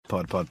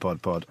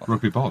Pod.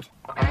 Rugby pod.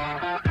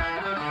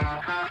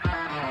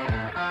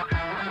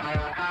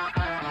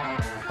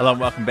 Hello and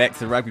welcome back to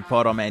the Rugby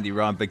Pod. I'm Andy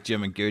Ryan, Big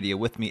Jim and Gertie are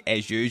with me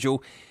as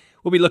usual.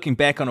 We'll be looking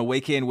back on a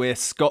weekend where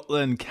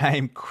Scotland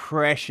came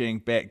crashing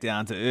back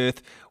down to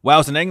earth.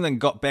 Wales and England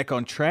got back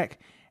on track,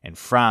 and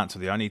France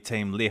were the only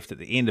team left at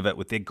the end of it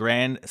with their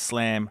Grand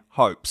Slam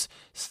hopes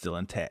still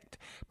intact.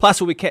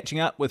 Plus, we'll be catching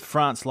up with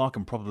France lock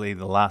and probably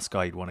the last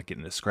guy you'd want to get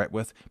into a scrap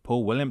with,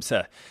 Paul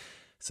Willemse.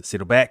 So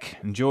settle back,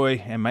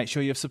 enjoy, and make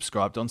sure you've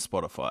subscribed on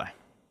Spotify.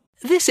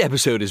 This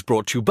episode is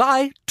brought to you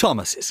by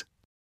Thomas's.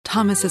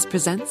 Thomas's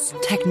presents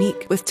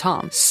Technique with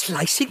Tom.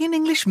 Slicing an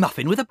English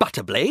muffin with a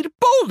butter blade?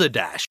 Boulder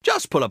Dash!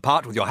 Just pull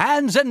apart with your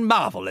hands and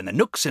marvel in the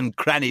nooks and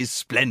crannies'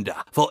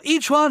 splendour. For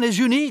each one is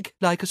unique,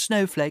 like a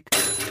snowflake.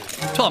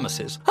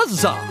 Thomas's.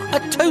 Huzzah!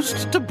 A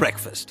toast to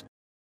breakfast.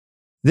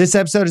 This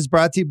episode is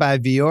brought to you by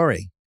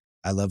Viore.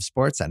 I love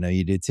sports. I know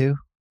you do too.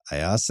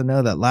 I also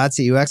know that lots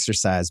of you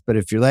exercise, but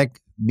if you're like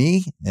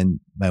me and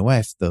my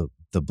wife, the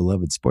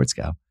beloved sports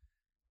gal,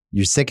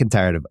 you're sick and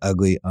tired of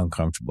ugly,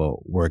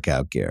 uncomfortable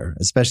workout gear.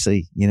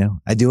 Especially,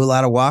 I do a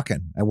lot of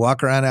walking. I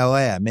walk around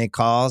LA. I make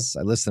calls.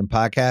 I listen to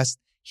podcasts.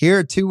 Here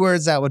are two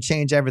words that will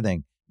change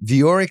everything.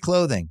 Viore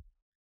Clothing,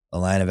 a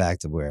line of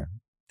activewear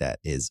that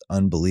is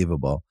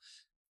unbelievable.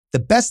 The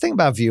best thing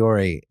about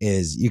Viore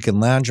is you can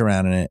lounge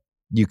around in it.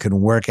 You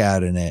can work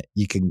out in it.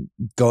 You can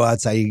go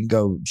outside. You can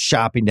go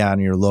shopping down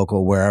in your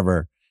local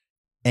wherever.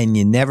 And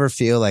you never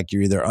feel like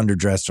you're either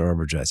underdressed or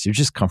overdressed. You're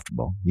just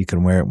comfortable. You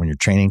can wear it when you're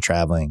training,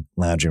 traveling,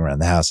 lounging around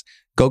the house.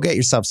 Go get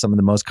yourself some of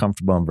the most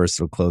comfortable and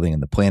versatile clothing on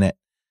the planet.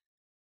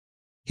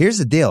 Here's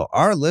the deal.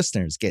 Our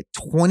listeners get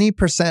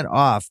 20%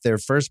 off their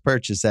first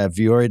purchase at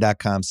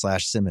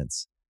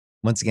Viore.com/Simmons.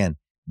 Once again,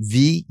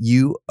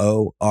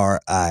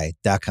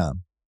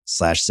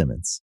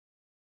 VUORI.com/Simmons.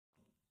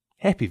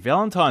 Happy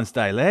Valentine's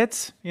Day,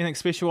 lads. Anything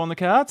special on the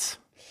cards?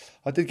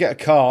 I did get a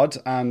card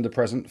and a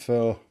present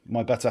for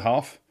my better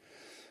half.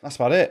 That's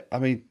about it. I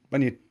mean,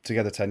 when you're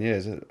together 10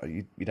 years,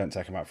 you don't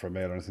take them out for a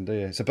meal or anything, do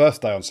you? It's a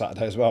birthday on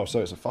Saturday as well, so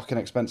it's a fucking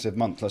expensive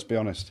month, let's be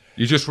honest.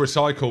 You just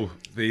recycle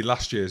the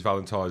last year's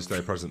Valentine's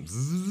Day present.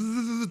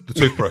 The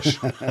toothbrush.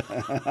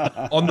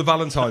 On the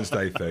Valentine's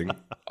Day thing,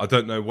 I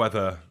don't know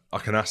whether I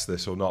can ask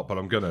this or not, but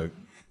I'm going to.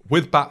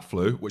 With bat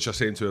flu, which I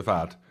seem to have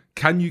had,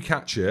 can you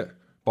catch it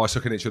by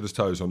sucking each other's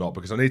toes or not?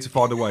 Because I need to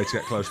find a way to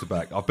get close to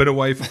Beck. I've been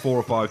away for 4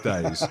 or 5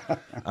 days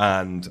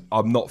and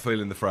I'm not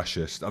feeling the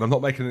freshest. And I'm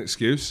not making an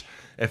excuse.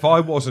 If I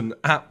wasn't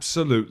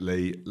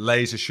absolutely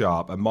laser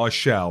sharp and my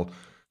shell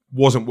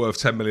wasn't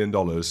worth $10 million,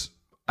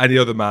 any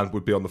other man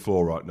would be on the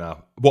floor right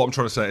now. What I'm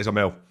trying to say is I'm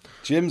ill.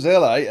 Jim's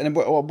ill, eh? And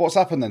what's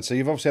happened then? So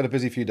you've obviously had a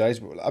busy few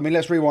days. I mean,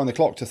 let's rewind the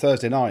clock to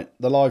Thursday night,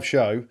 the live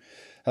show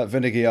at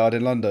Vinegar Yard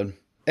in London.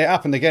 It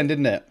happened again,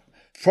 didn't it?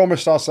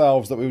 Promised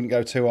ourselves that we wouldn't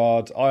go too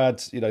hard. I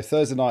had,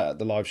 Thursday night at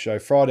the live show.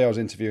 Friday I was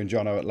interviewing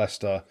Jono at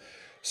Leicester.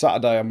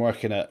 Saturday I'm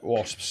working at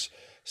Wasps.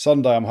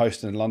 Sunday I'm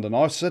hosting in London.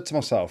 I said to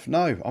myself,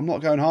 no, I'm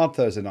not going hard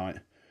Thursday night.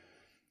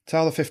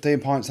 Tell the 15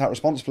 pints out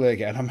responsibly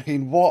again. I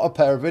mean, what a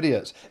pair of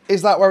idiots.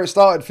 Is that where it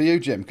started for you,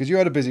 Jim? Because you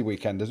had a busy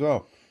weekend as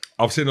well.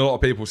 I've seen a lot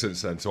of people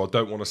since then, so I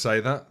don't want to say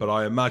that, but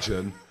I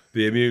imagine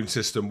the immune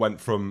system went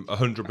from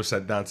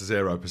 100% down to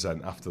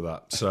 0% after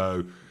that.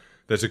 So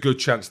there's a good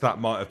chance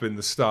that might have been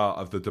the start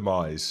of the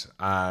demise.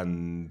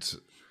 And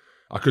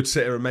I could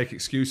sit here and make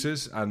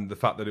excuses and the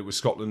fact that it was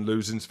Scotland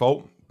losing's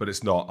fault, but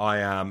it's not. I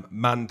am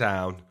man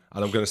down,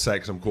 and I'm going to say it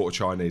because I'm quarter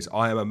Chinese.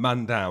 I am a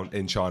man down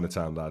in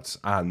Chinatown, lads.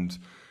 And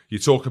you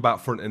talk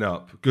about fronting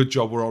up. Good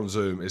job we're on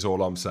Zoom is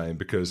all I'm saying,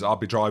 because I'll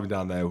be driving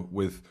down there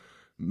with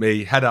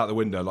me head out the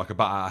window like a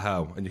bat out of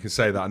hell. And you can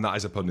say that, and that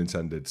is a pun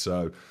intended.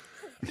 So,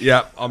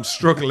 yeah, I'm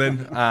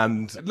struggling.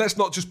 And let's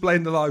not just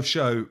blame the live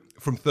show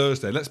from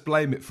Thursday. Let's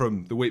blame it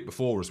from the week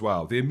before as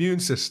well. The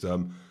immune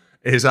system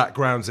is at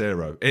ground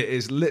zero. It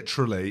is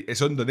literally,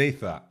 it's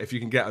underneath that, if you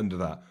can get under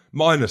that,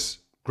 minus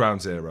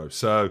ground zero.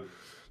 So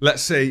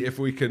let's see if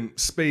we can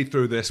speed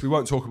through this. We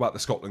won't talk about the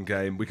Scotland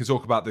game. We can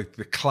talk about the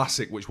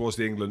classic, which was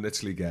the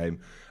England-Italy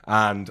game.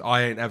 And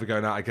I ain't ever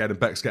going out again, and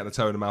Beck's getting a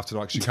toe in the mouth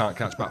tonight because she can't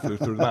catch bat flu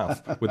through the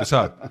mouth with a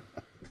toe.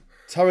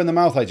 Toe in the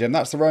mouth, eh, Jim?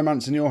 That's the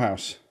romance in your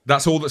house.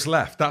 That's all that's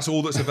left. That's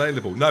all that's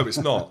available. No, it's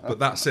not. But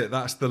that's it.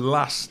 That's the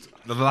last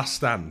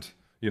stand.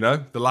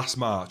 The last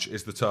march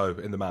is the toe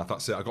in the mouth.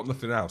 That's it. I got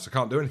nothing else. I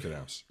can't do anything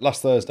else.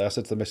 Last Thursday, I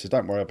said to the missus,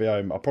 don't worry, I'll be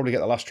home. I'll probably get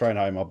the last train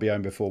home. I'll be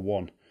home before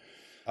 1.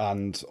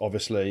 And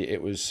obviously,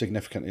 it was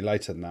significantly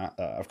later than that.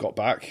 I've got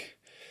back.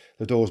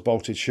 The door's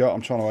bolted shut.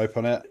 I'm trying to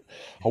open it.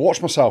 I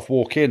watched myself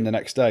walk in the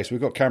next day. So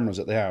we've got cameras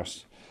at the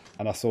house.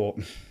 And I thought,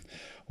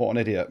 what an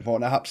idiot. What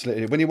an absolute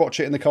idiot. When you watch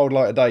it in the cold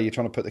light of day, you're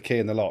trying to put the key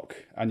in the lock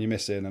and you're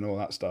missing and all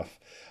that stuff.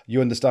 You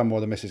understand why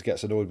the missus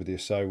gets annoyed with you.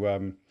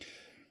 So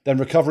then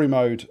recovery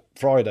mode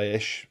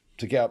Friday-ish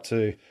to get up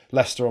to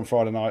Leicester on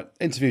Friday night.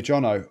 Interview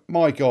Jono.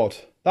 My God,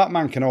 that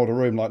man can hold a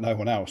room like no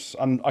one else.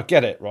 And I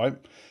get it, right?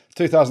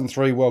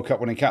 2003 World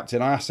Cup winning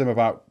captain. I asked him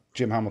about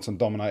Jim Hamilton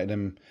dominated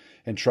him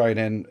in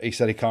training. He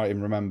said he can't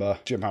even remember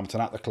Jim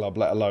Hamilton at the club,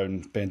 let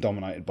alone being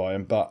dominated by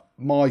him. But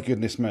my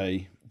goodness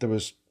me, there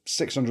was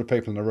 600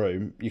 people in a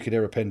room, you could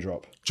hear a pin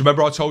drop. Do you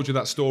remember I told you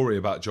that story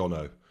about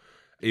Jono?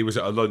 He was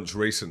at a lunch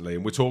recently,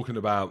 and we're talking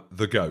about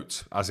the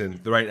GOAT, as in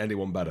there ain't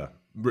anyone better.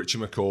 Richie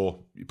McCaw,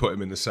 you put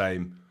him in the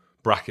same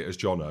bracket as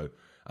Jono.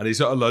 And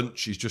he's at a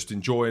lunch, he's just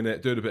enjoying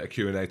it, doing a bit of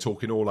Q&A,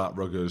 talking all out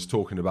ruggers,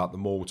 talking about the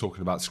maul,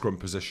 talking about scrum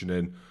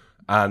positioning.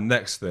 And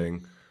next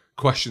thing,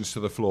 questions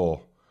to the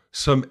floor.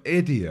 Some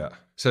idiot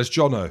says,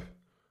 Jono,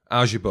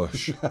 how's your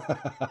bush?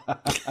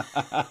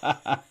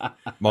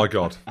 My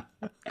God.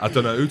 I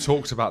don't know who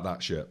talks about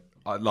that shit.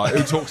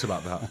 Who talks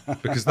about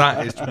that? Because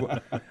that is...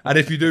 And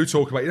if you do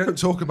talk about it, you don't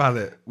talk about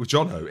it with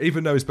Jono,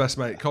 even though his best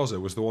mate, Cozza,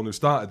 was the one who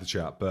started the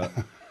chat. But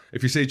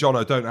if you see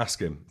Jono, don't ask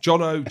him.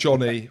 Jono,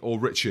 Johnny, or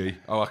Richie,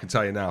 I can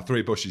tell you now,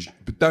 3 bushes.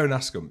 But don't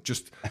ask them.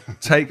 Just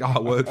take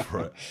our word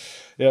for it.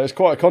 Yeah, it's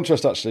quite a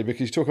contrast, actually,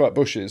 because you talk about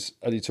bushes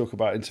and you talk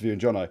about interviewing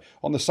Jono.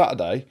 On the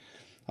Saturday,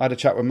 I had a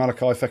chat with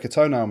Malachi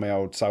Feketona on my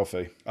old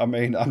selfie. I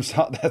mean, I'm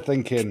sat there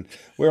thinking,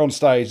 we're on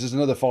stage, there's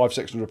another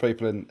 500-600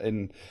 people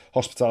in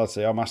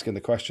hospitality. I'm asking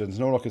the questions,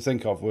 and all I could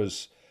think of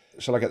was,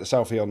 shall I get the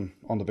selfie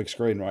on the big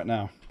screen right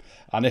now?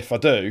 And if I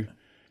do,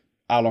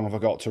 how long have I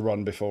got to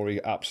run before he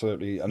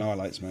absolutely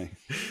annihilates me?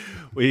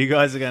 Well, you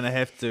guys are going to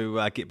have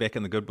to get back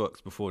in the good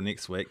books before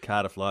next week,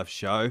 Cardiff Live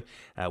show.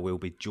 We'll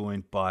be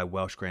joined by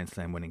Welsh Grand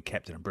Slam winning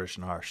captain and British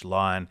and Irish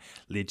Lion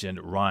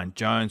legend Ryan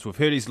Jones. We've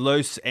heard he's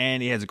loose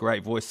and he has a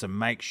great voice, so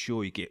make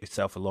sure you get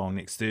yourself along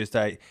next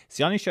Thursday. It's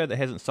the only show that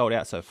hasn't sold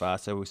out so far,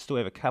 so we still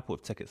have a couple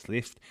of tickets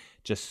left.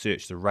 Just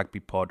search the Rugby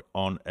Pod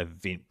on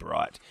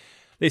Eventbrite.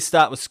 Let's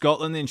start with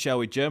Scotland then, shall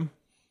we, Jim?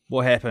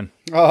 What happened?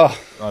 Oh,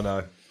 I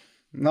know.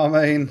 I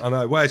mean... I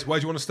know. Where do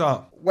you want to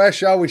start? Where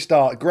shall we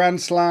start? Grand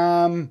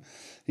Slam.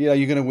 You know,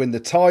 you're going to win the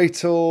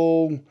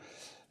title.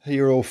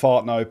 You're all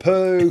fart no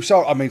poo.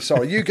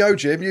 Sorry. You go,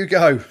 Jim. You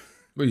go.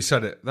 Well, you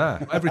said it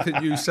there.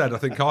 Everything you said, I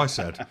think I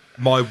said.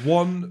 My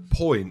one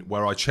point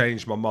where I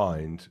changed my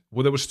mind,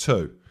 well, there was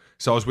 2.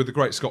 So I was with the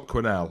great Scott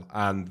Quinnell,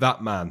 and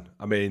that man,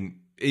 I mean,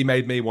 he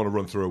made me want to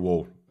run through a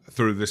wall,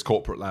 through this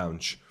corporate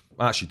lounge.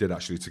 I actually did,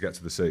 to get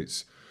to the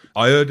seats.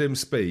 I heard him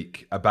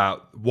speak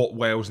about what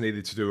Wales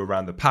needed to do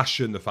around the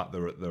passion, the fact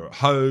they're at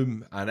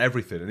home and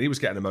everything. And he was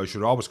getting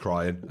emotional. I was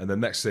crying. And the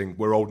next thing,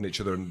 we're holding each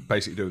other and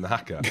basically doing the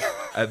haka.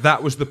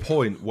 That was the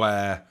point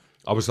where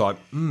I was like,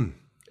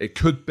 it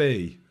could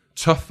be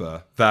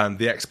tougher than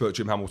the expert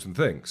Jim Hamilton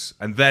thinks.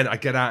 And then I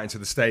get out into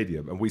the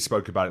stadium, and we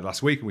spoke about it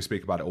last week, and we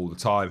speak about it all the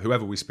time.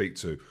 Whoever we speak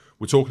to,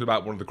 we're talking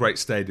about one of the great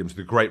stadiums,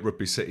 the great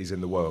rugby cities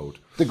in the world.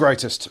 The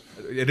greatest.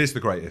 It is the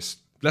greatest.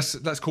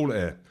 Let's call it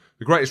here.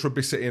 The greatest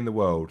rugby city in the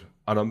world.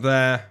 And I'm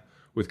there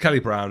with Kelly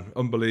Brown,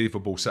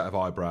 unbelievable set of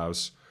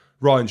eyebrows.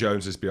 Ryan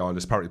Jones is behind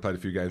us, apparently played a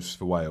few games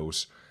for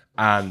Wales.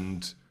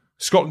 And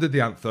Scotland did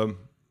the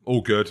anthem,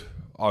 all good.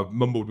 I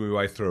mumbled my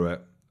way through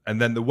it.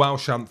 And then the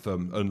Welsh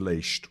anthem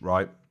unleashed,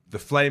 right? The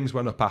flames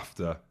went up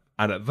after.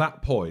 And at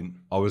that point,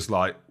 I was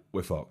like,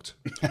 we're fucked.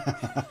 Did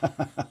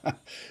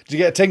you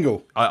get a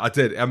tingle? I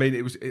did. I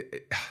mean,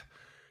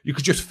 you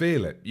could just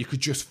feel it. You could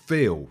just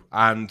feel.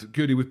 And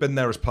Goody, we've been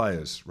there as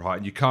players, right?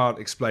 And you can't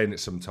explain it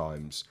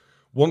sometimes.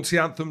 Once the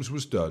anthems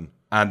was done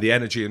and the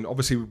energy, and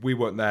obviously we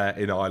weren't there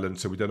in Ireland,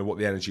 so we don't know what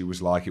the energy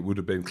was like. It would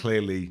have been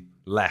clearly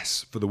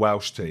less for the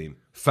Welsh team.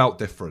 Felt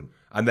different.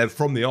 And then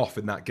from the off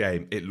in that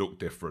game, it looked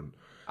different.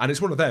 And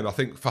it's one of them, I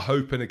think, for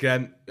hoping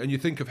again, and you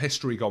think of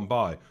history gone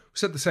by. We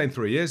said the same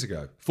 4 years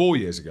ago,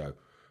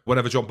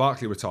 whenever John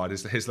Barclay retired,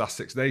 is his last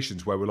Six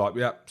Nations, where we're like,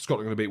 yeah,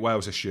 Scotland are going to beat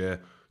Wales this year.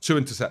 2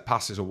 intercept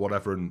passes or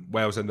whatever, and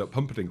Wales end up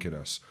pumpernicking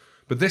us.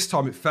 But this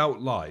time it felt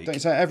like... Don't you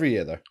say it every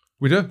year, though?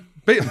 We do.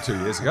 Beat them 2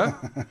 years ago.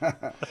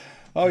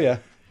 Oh, yeah.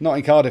 Not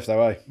in Cardiff,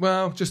 though, eh?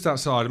 Well, just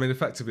outside. I mean,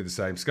 effectively the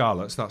same.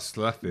 Scarlets, that's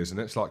Lethby, isn't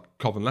it? It's like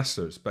Cov and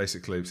Leicester.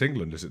 It's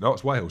England, is it not?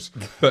 It's Wales.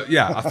 But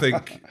yeah,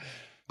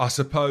 I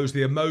suppose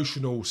the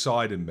emotional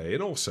side in me,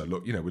 and also,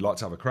 look, we like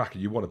to have a crack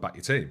and you want to back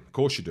your team. Of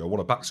course you do. I want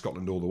to back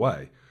Scotland all the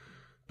way.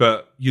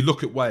 But you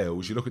look at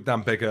Wales, you look at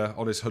Dan Biggar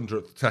on his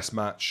 100th Test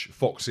match,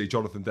 Foxy,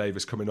 Jonathan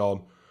Davis coming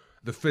on,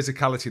 the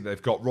physicality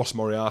they've got, Ross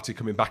Moriarty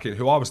coming back in,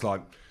 who I was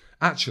like,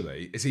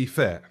 actually, is he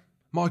fit?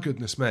 My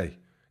goodness me.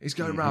 He's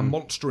going around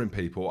monstering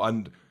people.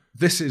 And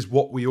this is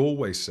what we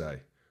always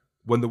say.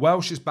 When the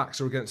Welsh's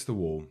backs are against the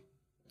wall,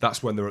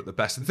 that's when they're at the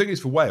best. And the thing is,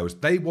 for Wales,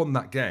 they won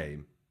that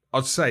game,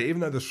 I'd say,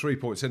 even though there's 3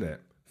 points in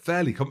it,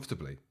 fairly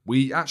comfortably.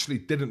 We actually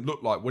didn't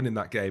look like winning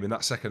that game in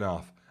that second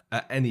half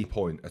at any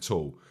point at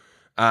all.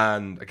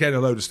 And again, a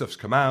load of stuff's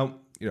come out.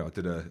 I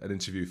did an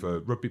interview for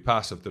Rugby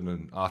Pass. I've done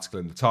an article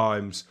in the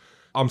Times.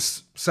 I'm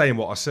saying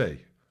what I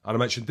see. And I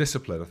mentioned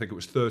discipline. I think it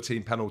was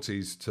 13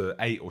 penalties to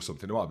 8 or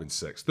something. It might have been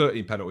 6.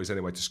 13 penalties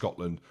anyway to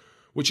Scotland,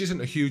 which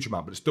isn't a huge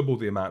amount, but it's double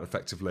the amount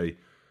effectively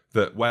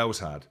that Wales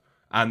had.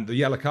 And the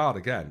yellow card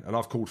again. And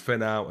I've called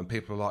Finn out and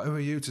people are like, who are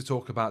you to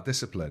talk about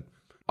discipline?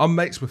 I'm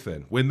mates with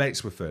Finn. We're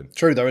mates with Finn.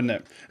 True though, isn't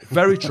it?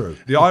 Very true.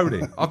 The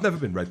irony. I've never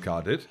been red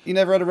carded. You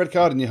never had a red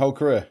card in your whole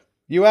career?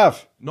 You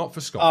have? Not for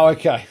Scotland. Oh,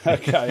 okay.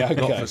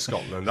 Not for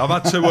Scotland. I've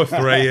had 2 or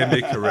 3 in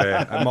my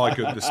career, and my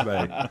goodness me.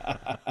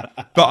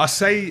 But I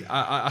say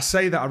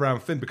that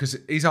around Finn because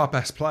he's our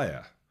best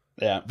player.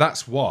 Yeah.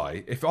 That's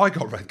why, if I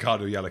got red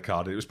card or yellow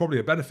card, it was probably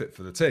a benefit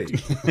for the team.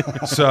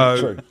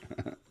 So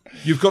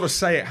you've got to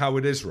say it how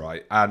it is,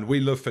 right? And we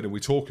love Finn and we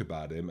talk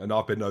about him, and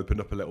I've been opened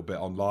up a little bit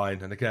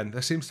online. And again,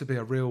 there seems to be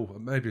a real,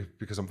 maybe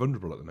because I'm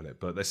vulnerable at the minute,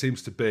 but there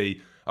seems to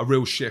be a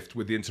real shift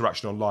with the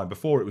interaction online.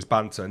 Before it was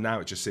banter, now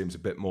it just seems a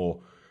bit more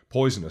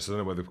poisonous. I don't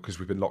know whether because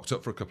we've been locked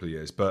up for a couple of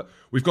years, but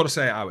we've got to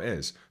say it how it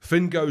is.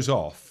 Finn goes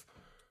off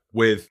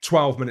with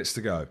 12 minutes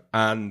to go,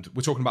 and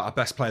we're talking about our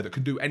best player that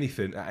can do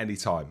anything at any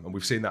time, and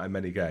we've seen that in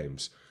many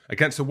games.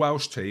 Against a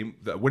Welsh team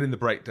that are winning the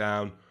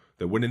breakdown,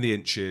 they're winning the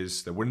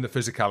inches, they're winning the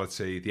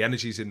physicality, the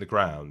energy's in the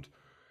ground,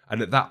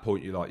 and at that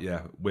point you're like,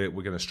 yeah, we're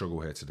going to struggle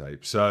here today.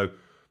 So,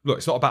 look,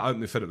 it's not about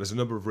opening Finn up. There's a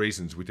number of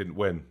reasons we didn't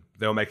win.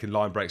 They were making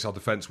line breaks, our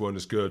defence weren't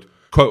as good.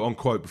 Quote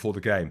unquote, before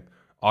the game,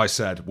 I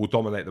said, we'll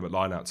dominate them at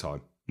line-out time.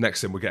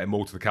 Next thing, we're getting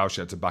more to the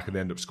cowsheds and back, and they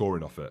end up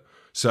scoring off it.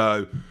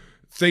 So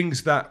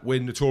things that we're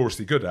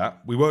notoriously good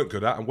at, we weren't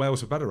good at, and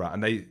Wales were better at.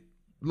 And they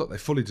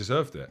fully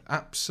deserved it.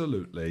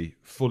 Absolutely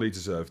fully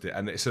deserved it.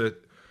 And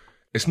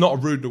it's not a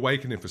rude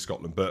awakening for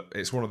Scotland, but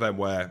it's one of them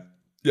where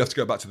you have to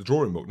go back to the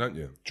drawing book, don't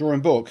you?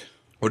 Drawing book?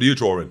 What are you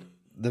drawing?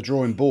 The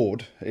drawing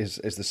board is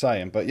the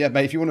saying. But yeah,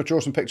 mate, if you want to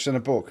draw some pictures in a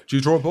book. Do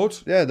you draw a board?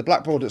 Yeah, the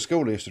blackboard at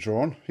school I used to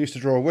draw on. I used to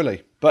draw a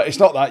willy. But it's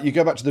not that. You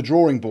go back to the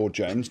drawing board,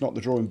 James, not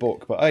the drawing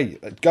book. But hey,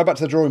 go back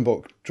to the drawing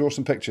book. Draw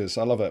some pictures.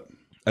 I love it.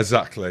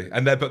 Exactly.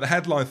 And then, but the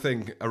headline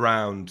thing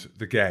around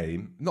the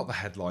game, not the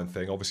headline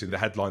thing, obviously the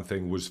headline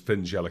thing was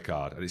Finn's yellow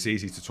card, and it's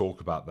easy to talk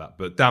about that.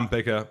 But Dan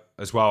Biggar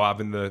as well,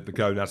 having the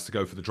gonads to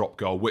go for the drop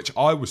goal, which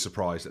I was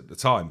surprised at the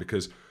time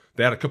because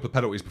they had a couple of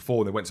penalties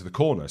before and they went to the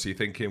corner. So you're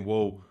thinking,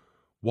 well,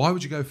 why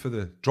would you go for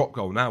the drop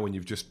goal now when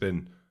you've just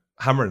been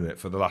hammering it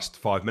for the last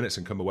 5 minutes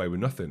and come away with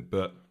nothing?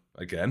 But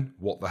again,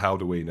 what the hell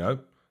do we know?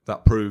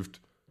 That proved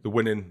the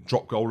winning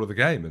drop goal of the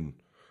game. And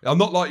I'm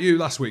not like you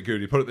last week,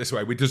 Goody. Put it this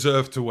way, we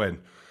deserve to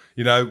win.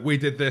 You know, we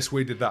did this,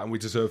 we did that, and we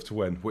deserve to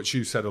win, which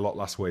you said a lot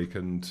last week.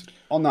 And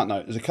on that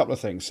note, there's a couple of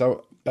things.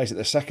 So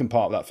basically, the second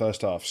part of that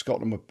first half,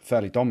 Scotland were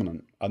fairly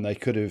dominant, and they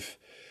could have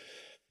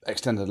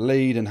extended the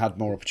lead and had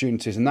more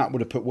opportunities, and that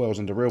would have put Wales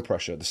under real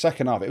pressure. The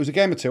second half, it was a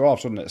game of two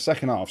halves, wasn't it? The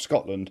second half,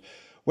 Scotland,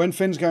 when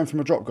Finn's going from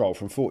a drop goal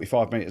from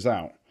 45 metres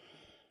out,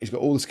 he's got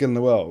all the skill in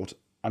the world,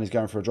 and he's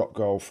going for a drop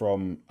goal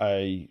from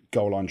a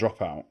goal line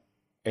dropout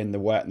in the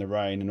wet and the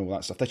rain and all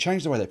that stuff. They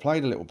changed the way they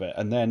played a little bit,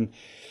 and then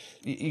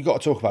you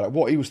got to talk about it.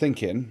 What he was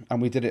thinking, and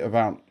we did it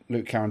about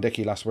Luke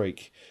Cowan-Dickie last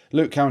week.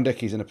 Luke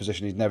Cowan-Dickie's in a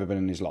position he's never been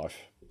in his life,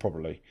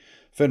 probably.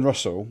 Finn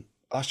Russell,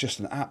 that's just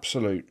an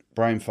absolute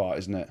brain fart,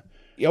 isn't it?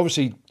 He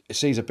obviously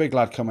sees a big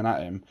lad coming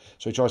at him,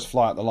 so he tries to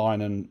fly out the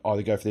line and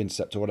either go for the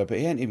intercept or whatever, but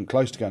he ain't even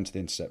close to going to the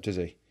intercept, is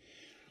he?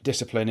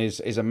 Discipline is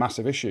a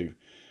massive issue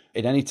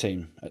in any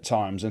team at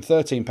times, and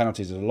 13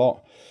 penalties is a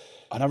lot.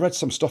 And I read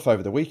some stuff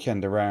over the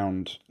weekend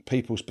around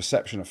people's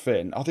perception of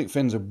Finn. I think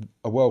Finn's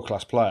a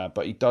world-class player,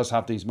 but he does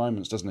have these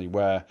moments, doesn't he,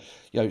 where,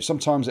 you know,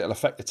 sometimes it'll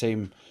affect the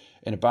team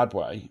in a bad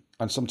way,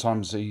 and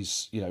sometimes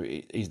he's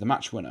the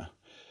match winner.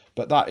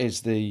 But that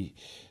is the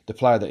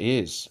player that he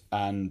is,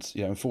 and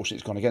you know, unfortunately,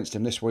 it's gone against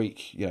him this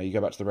week. You know, you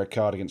go back to the red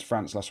card against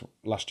France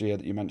last year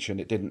that you mentioned.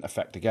 It didn't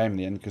affect the game in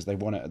the end because they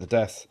won it at the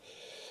death.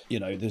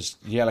 You know, there's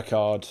the yellow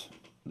card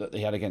that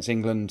they had against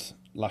England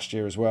last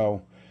year as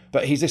well.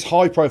 But he's this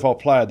high-profile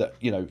player that,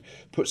 you know,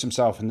 puts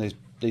himself in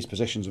these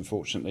positions,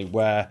 unfortunately,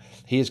 where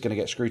he is going to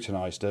get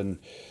scrutinised, and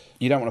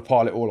you don't want to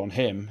pile it all on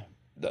him.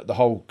 The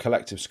whole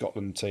collective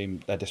Scotland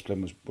team, their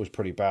discipline was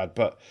pretty bad,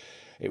 but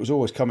it was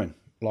always coming.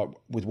 Like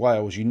with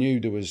Wales, you knew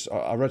there was.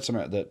 I read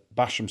something that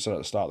Basham said at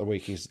the start of the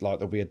week. He's like,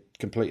 there'll be a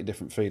completely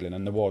different feeling,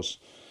 and there was.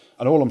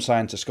 And all I'm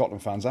saying to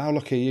Scotland fans, how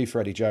lucky are you for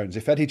Eddie Jones?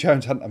 If Eddie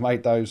Jones hadn't have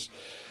made those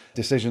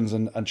decisions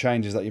and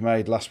changes that you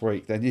made last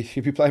week, then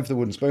you'd be playing for the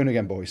wooden spoon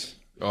again, boys.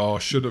 Oh,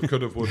 should have,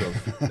 could have, would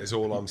have, is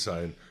all I'm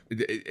saying.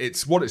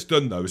 It's what it's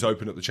done, though, is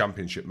open up the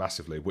championship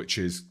massively, which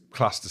is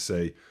class to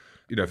see.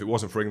 You know, if it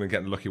wasn't for England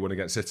getting a lucky win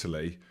against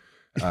Italy,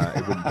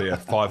 it wouldn't be a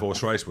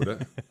 5-horse race, would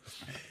it?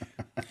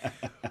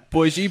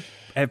 Boys, you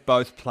have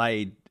both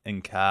played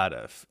in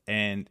Cardiff,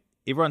 and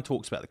everyone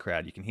talks about the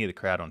crowd. You can hear the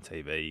crowd on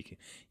TV. You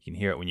can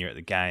hear it when you're at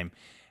the game.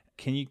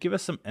 Can you give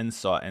us some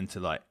insight into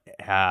like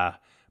how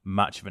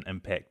much of an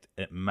impact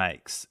it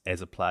makes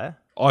as a player?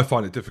 I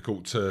find it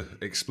difficult to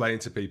explain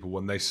to people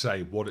when they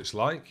say what it's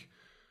like.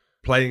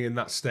 Playing in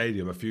that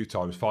stadium a few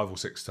times, 5 or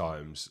 6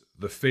 times,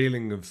 the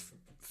feeling of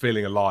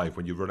feeling alive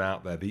when you run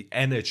out there, the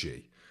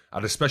energy,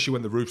 and especially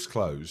when the roof's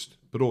closed,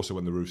 but also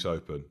when the roof's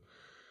open,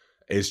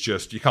 is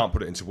just, you can't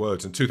put it into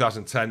words. And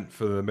 2010,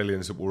 for the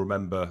millions that will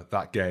remember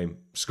that game,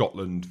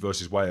 Scotland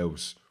versus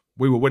Wales,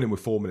 we were winning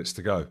with 4 minutes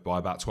to go by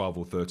about 12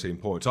 or 13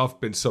 points.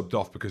 I've been subbed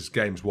off because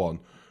game's won.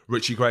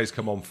 Richie Gray's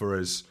come on for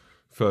his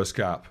first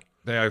cap.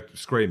 They are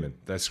screaming.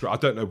 I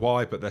don't know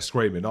why, but they're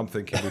screaming. I'm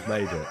thinking we've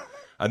made it.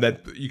 And then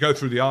you go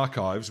through the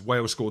archives,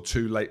 Wales scored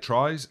 2 late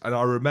tries, and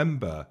I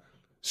remember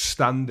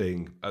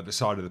standing at the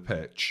side of the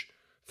pitch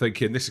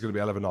thinking this is going to be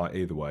a hell of a night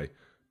either way.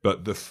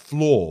 But the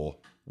floor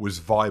was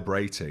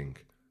vibrating.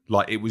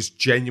 Like, it was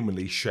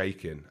genuinely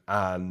shaking.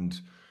 And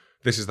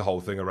this is the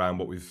whole thing around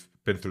what we've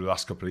been through the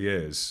last couple of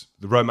years,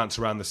 the romance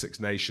around the Six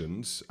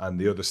Nations and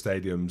the other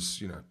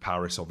stadiums,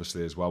 Paris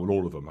obviously as well,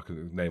 all of them, I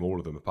can name all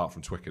of them apart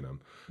from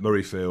Twickenham,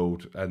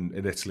 Murrayfield, and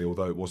in Italy,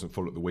 although it wasn't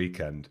full at the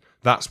weekend,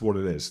 that's what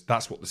it is.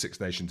 That's what the Six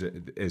Nations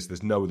is.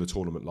 There's no other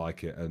tournament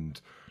like it.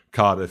 And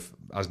Cardiff,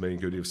 as me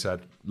and Goody have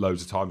said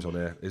loads of times on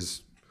here,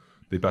 is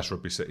the best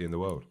rugby city in the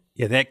world.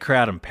 Yeah, that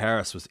crowd in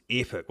Paris was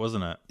epic,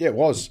 wasn't it? Yeah, it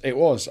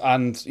was.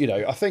 And,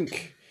 I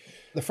think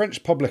the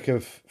French public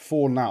have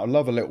fallen out of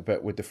love a little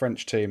bit with the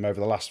French team over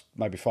the last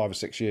maybe 5 or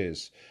 6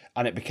 years.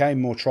 And it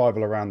became more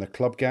tribal around the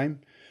club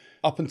game.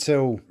 Up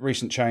until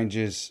recent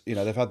changes,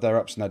 they've had their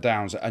ups and their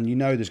downs. And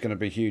there's going to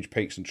be huge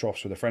peaks and troughs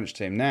for the French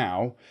team.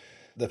 Now,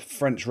 the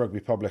French rugby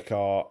public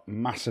are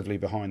massively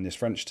behind this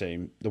French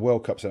team. The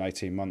World Cup's in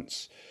 18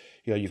 months.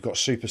 You've got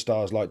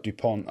superstars like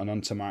Dupont and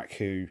Untermac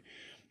who,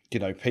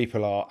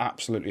 people are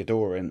absolutely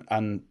adoring.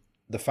 And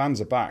the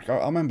fans are back.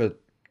 I remember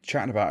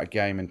chatting about a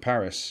game in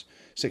Paris,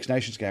 Six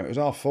Nations game. It was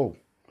half full.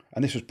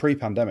 And this was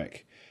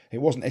pre-pandemic.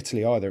 It wasn't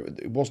Italy either.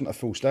 It wasn't a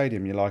full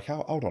stadium. You're like,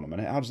 hold on a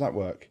minute, how does that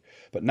work?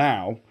 But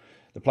now,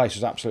 the place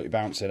was absolutely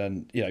bouncing.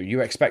 And,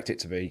 you expect it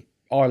to be.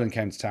 Ireland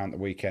came to town at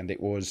the weekend.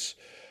 It was,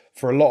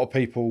 for a lot of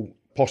people,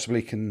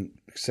 possibly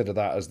consider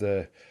that as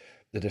the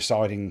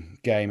deciding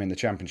game in the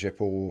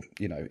championship, or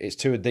it's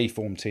two of the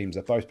form teams.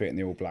 They're both beating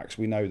the All Blacks.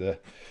 We know the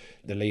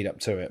lead up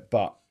to it,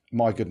 but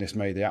my goodness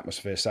me, the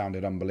atmosphere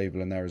sounded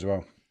unbelievable in there as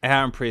well.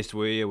 How impressed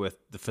were you with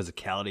the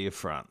physicality of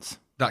France?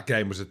 That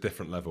game was a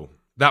different level.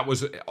 That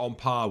was on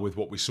par with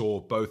what we saw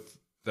both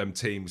them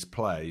teams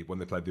play when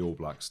they played the All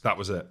Blacks. That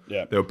was it.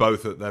 Yeah. They were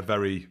both at their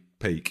very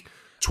peak.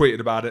 Tweeted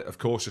about it, of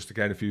course, just to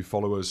gain a few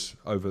followers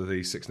over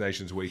the Six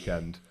Nations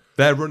weekend.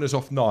 Their runners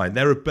off 9,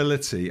 their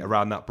ability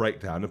around that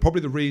breakdown, and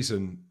probably the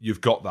reason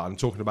you've got that, I'm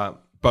talking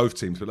about both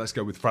teams, but let's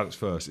go with France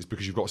first, is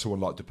because you've got someone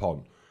like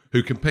Dupont,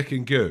 who can pick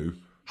and go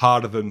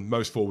harder than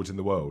most forwards in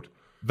the world.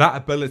 That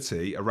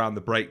ability around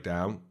the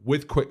breakdown,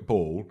 with quick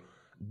ball,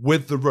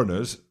 with the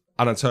runners,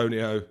 and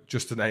Antonio,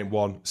 just to name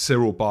one,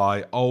 Cyril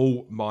By,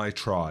 oh my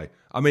try.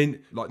 I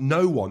mean,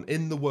 no one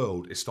in the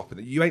world is stopping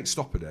it. You ain't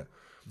stopping it.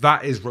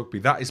 That is rugby.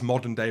 That is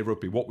modern day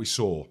rugby, what we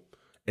saw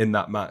in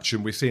that match.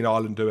 And we've seen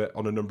Ireland do it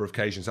on a number of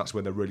occasions. That's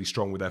when they're really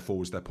strong with their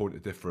forwards, their point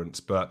of difference.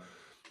 But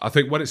I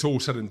think when it's all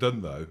said and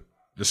done, though,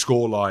 the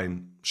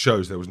scoreline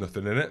shows there was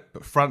nothing in it.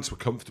 But France were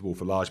comfortable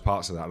for large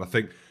parts of that. And I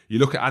think you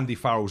look at Andy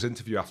Farrell's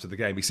interview after the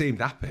game, he seemed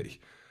happy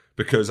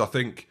because I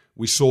think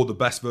we saw the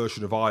best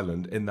version of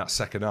Ireland in that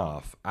second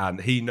half.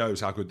 And he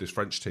knows how good this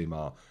French team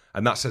are.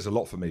 And that says a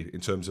lot for me in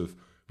terms of,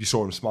 you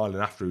saw him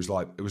smiling after. He was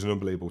like, it was an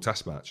unbelievable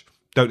test match.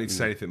 Don't need to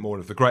say anything more.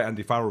 And if the great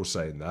Andy Farrell's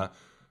saying that,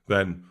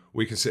 then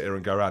we can sit here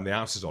and go around the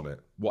houses on it.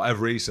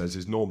 Whatever he says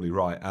is normally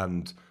right,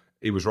 and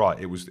he was right.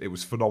 It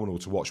was phenomenal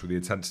to watch with the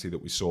intensity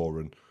that we saw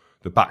and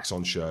the backs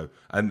on show.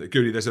 And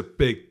Goody, there's a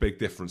big, big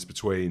difference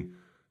between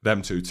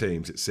them two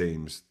teams, it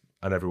seems,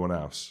 and everyone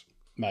else.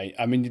 Mate,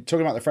 I mean, you're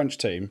talking about the French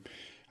team,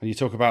 and you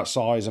talk about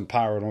size and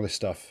power and all this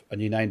stuff,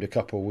 and you named a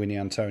couple, Weenie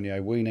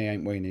Antonio. Weenie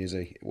ain't Weenie, is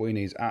he?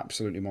 Weenie's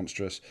absolutely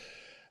monstrous.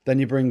 Then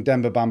you bring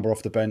Demba Bamba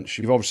off the bench.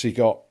 You've obviously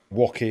got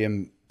Woki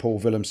and Paul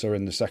Willemse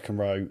in the second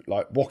row.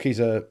 Woki's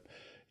a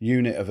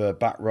unit of a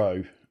back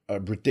row, a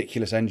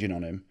ridiculous engine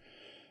on him.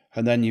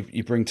 And then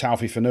you bring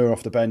Taufi Fanur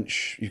off the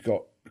bench. You've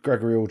got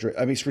Gregory Aldrich.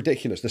 I mean, it's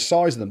ridiculous. The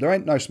size of them. There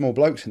ain't no small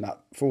blokes in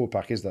that forward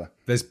pack, is there?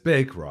 There's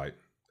big, right?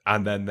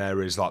 And then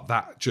there is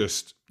that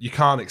just, you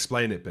can't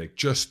explain it big.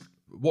 Just,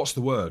 what's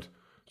the word?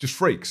 Just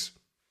freaks.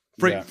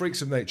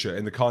 Freaks of nature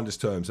in the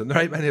kindest terms. And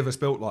there ain't many of us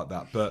built like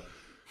that. But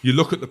you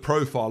look at the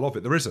profile of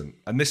it, there isn't.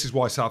 And this is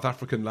why South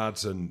African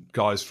lads and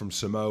guys from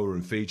Samoa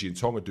and Fiji and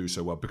Tonga do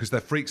so well, because they're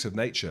freaks of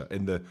nature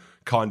in the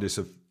kindest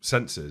of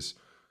senses.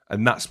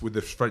 And that's with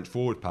the French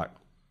forward pack.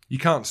 You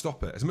can't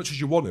stop it. As much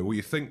as you want to, or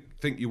you think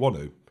you want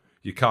to,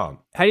 you can't.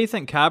 How do you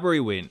think Carberry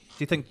went? Do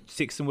you think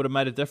Sexton would have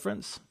made a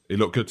difference? He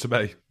looked good to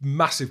me.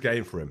 Massive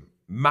game for him.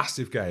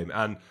 Massive game.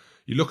 And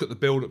you look at the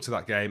build-up to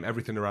that game,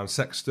 everything around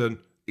Sexton,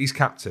 he's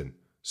captain.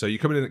 So you're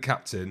coming in at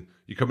captain,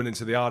 you're coming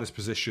into the hardest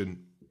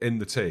position in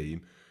the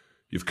team.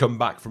 You've come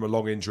back from a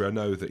long injury, I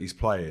know that he's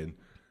playing.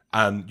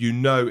 And you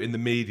know in the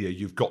media,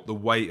 you've got the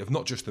weight of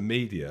not just the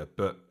media,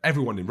 but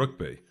everyone in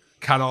rugby.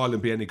 Can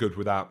Ireland be any good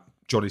without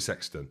Johnny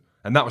Sexton?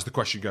 And that was the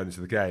question going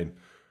into the game.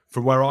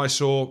 From where I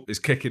saw, his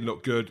kicking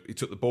looked good. He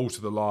took the ball to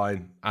the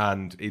line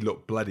and he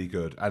looked bloody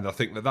good. And I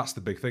think that's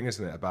the big thing,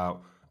 isn't it,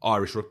 about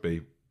Irish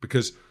rugby?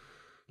 Because,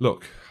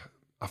 look,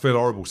 I feel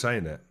horrible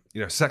saying it.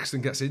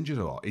 Sexton gets injured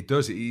a lot. He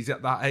does. He's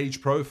at that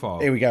age profile.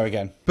 Here we go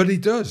again. But he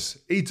does.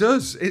 He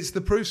does. It's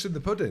the proof's in the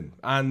pudding.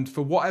 And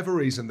for whatever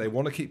reason, they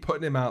want to keep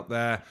putting him out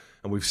there.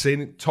 And we've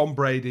seen Tom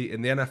Brady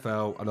in the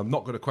NFL, and I'm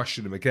not going to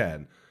question him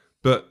again.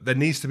 But there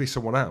needs to be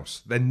someone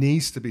else. There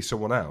needs to be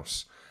someone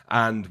else.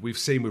 And we've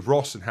seen with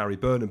Ross and Harry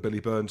Byrne and Billy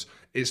Burns,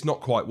 it's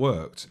not quite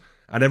worked.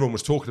 And everyone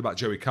was talking about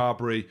Joey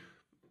Carberry.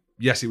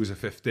 Yes, he was a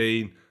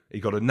 15. He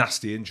got a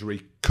nasty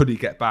injury. Could he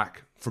get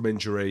back from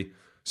injury?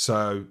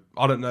 So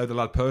I don't know the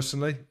lad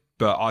personally,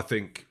 but I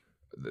think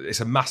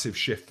it's a massive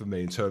shift for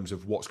me in terms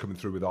of what's coming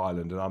through with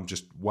Ireland, and I'm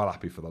just well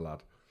happy for the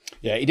lad.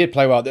 Yeah, he did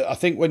play well. I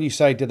think when you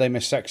say, did they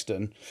miss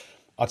Sexton?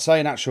 I'd say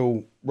in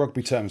actual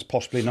rugby terms,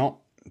 possibly not.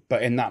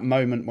 But in that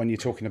moment when you're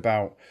talking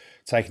about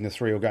taking the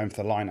three or going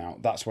for the line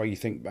out, that's where you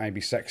think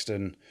maybe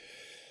Sexton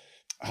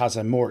has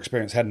a more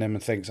experienced head in him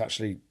and thinks,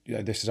 actually,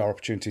 this is our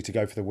opportunity to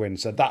go for the win.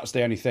 So that's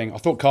the only thing. I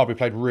thought Carberry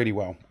played really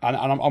well. And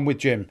I'm with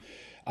Jim.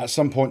 At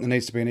some point, there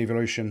needs to be an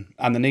evolution,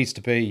 and there needs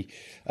to be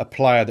a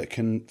player that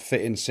can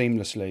fit in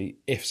seamlessly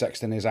if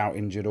Sexton is out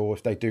injured or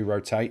if they do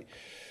rotate.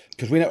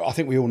 Because I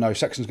think we all know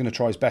Sexton's going to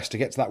try his best to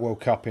get to that World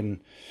Cup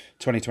in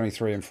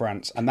 2023 in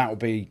France, and that will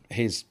be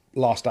his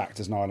last act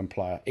as an Ireland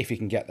player if he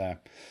can get there.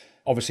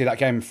 Obviously, that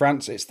game in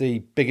France, it's the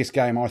biggest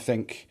game I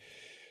think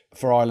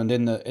for Ireland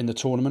in the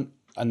tournament,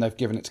 and they've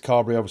given it to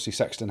Carberry. Obviously,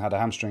 Sexton had a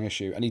hamstring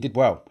issue, and he did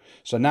well.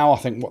 So now I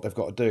think what they've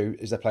got to do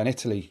is they're playing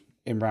Italy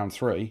in round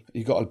 3.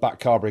 You've got to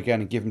back Carberry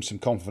again and give him some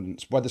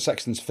confidence. Whether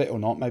Sexton's fit or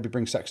not, maybe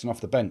bring Sexton off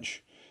the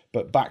bench,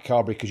 but back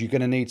Carberry, because you're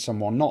going to need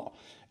someone, not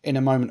in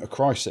a moment of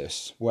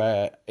crisis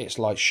where it's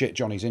like, shit,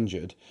 Johnny's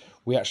injured.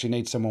 We actually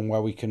need someone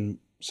where we can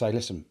say,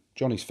 listen,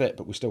 Johnny's fit,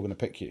 but we're still going to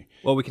pick you.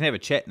 Well, we can have a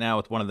chat now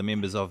with one of the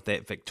members of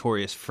that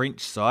victorious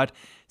French side.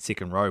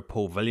 Second row,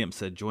 Paul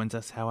Willemse joins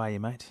us. How are you,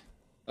 mate?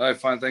 Oh,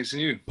 fine, thanks,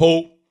 and you?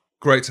 Paul,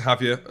 great to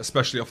have you,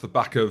 especially off the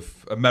back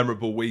of a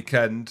memorable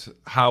weekend.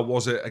 How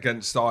was it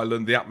against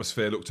Ireland? The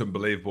atmosphere looked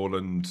unbelievable,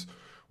 and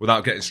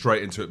without getting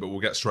straight into it, but we'll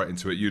get straight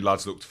into it, you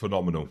lads looked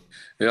phenomenal.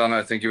 Yeah,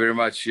 no, thank you very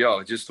much.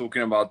 Yeah, just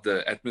talking about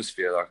the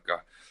atmosphere,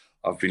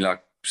 I've been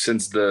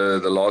since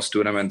the last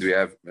tournament we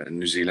have in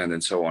New Zealand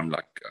and so on,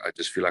 I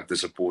just feel like the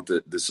support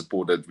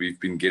that we've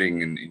been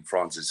getting in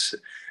France,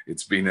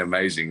 it's been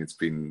amazing. It's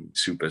been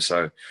super.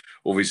 So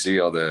obviously,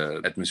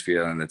 the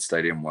atmosphere in that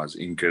stadium was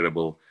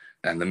incredible,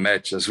 and the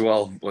match as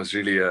well was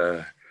really,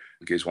 I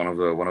guess, one of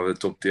the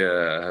top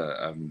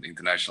tier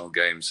international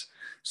games.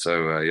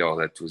 So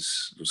that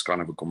was kind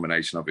of a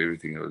combination of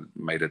everything that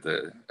made it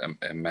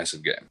a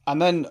massive game.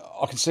 And then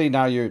I can see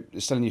now you're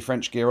still in your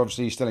French gear.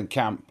 Obviously, you're still in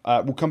camp.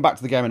 We'll come back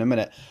to the game in a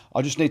minute.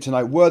 I just need to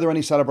know, were there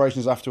any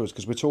celebrations afterwards?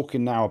 Because we're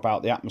talking now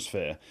about the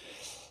atmosphere.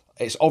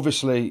 It's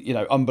obviously,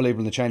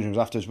 unbelievable in the changing rooms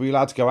afterwards. Were you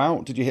allowed to go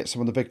out? Did you hit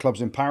some of the big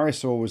clubs in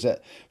Paris, or was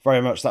it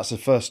very much that's the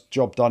first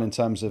job done in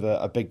terms of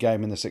a big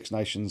game in the Six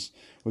Nations?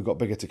 We've got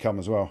bigger to come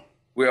as well.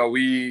 Well,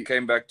 we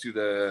came back to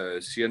the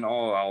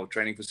CNR, our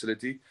training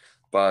facility.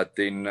 But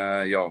then,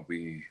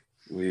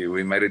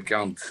 we made it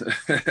count.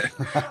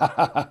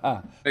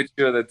 Made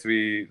sure that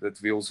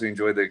we also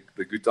enjoy the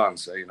good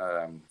times. So,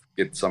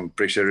 get some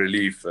pressure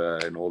relief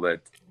and all that.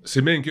 So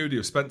me and Goody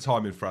have spent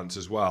time in France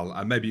as well,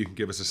 and maybe you can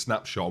give us a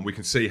snapshot, and we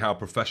can see how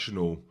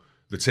professional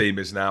the team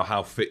is now,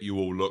 how fit you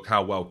all look,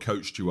 how well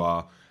coached you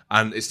are.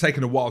 And it's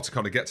taken a while to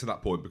kind of get to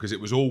that point, because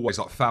it was always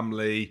like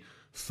family,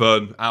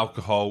 fun,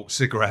 alcohol,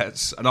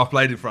 cigarettes. And I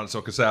played in France, so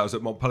I can say I was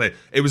at Montpellier.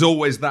 It was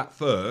always that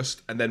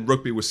first, and then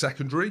rugby was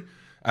secondary.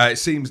 It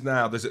seems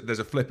now there's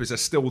a flip. Is there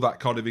still that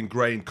kind of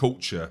ingrained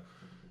culture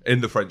in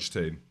the French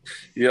team?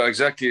 Yeah,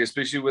 exactly.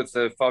 Especially with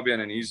Fabian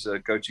and his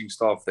coaching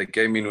staff. They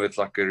came in with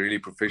a really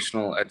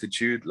professional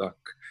attitude, like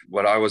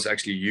what I was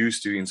actually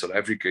used to in South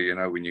Africa. And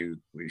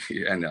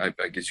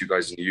I guess you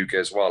guys in the UK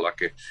as well.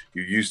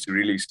 You're used to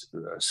really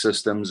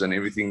systems and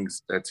everything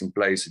that's in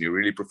place, and you're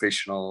really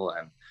professional,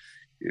 and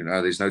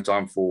there's no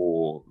time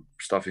for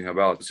stuffing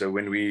about. So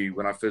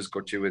when I first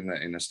got you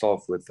in the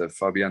staff with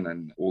Fabian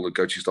and all the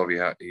coaching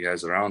staff he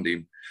has around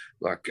him,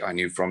 I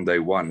knew from day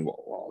one,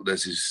 well,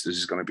 this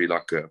is going to be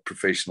like a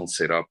professional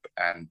setup,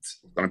 and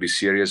going to be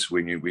serious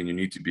when you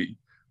need to be.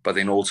 But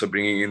then also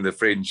bringing in the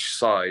French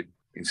side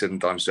in certain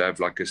times to have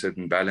a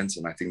certain balance,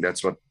 and I think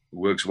that's what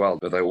works well.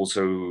 But they're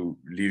also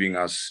leaving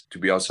us to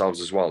be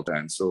ourselves as well,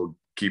 and still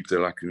keep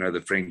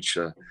the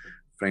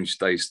French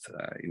taste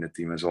in the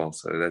team as well.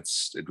 So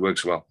it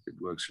works well. It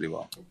works really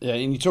well. Yeah,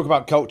 and you talk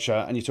about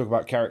culture and you talk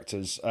about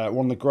characters.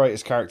 One of the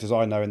greatest characters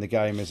I know in the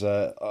game is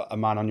a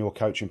man on your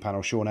coaching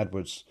panel, Sean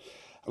Edwards.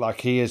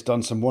 He has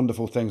done some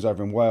wonderful things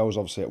over in Wales,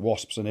 obviously at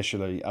Wasps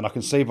initially, and I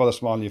can see by the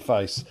smile on your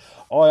face,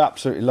 I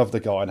absolutely love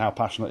the guy and how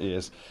passionate he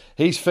is.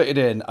 He's fitted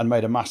in and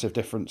made a massive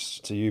difference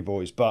to you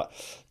boys. But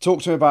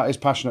talk to me about his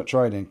passionate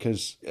training,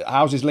 because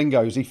how's his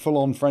lingo? Is he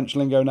full-on French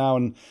lingo now,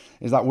 and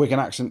is that Wigan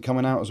accent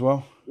coming out as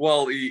well?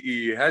 Well,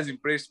 he has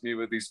impressed me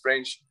with his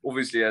French.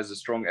 Obviously, he has a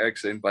strong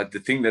accent, but the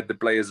thing that the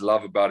players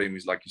love about him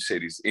is, like you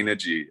said, his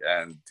energy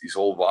and his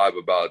whole vibe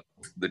about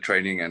the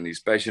training and his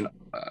passion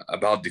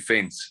about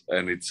defense.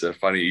 And it's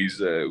funny.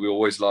 We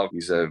always love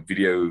his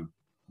video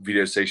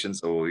sessions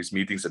or his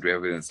meetings that we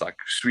have. And it's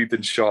sweet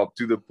and sharp,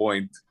 to the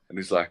point. And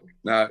it's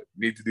no,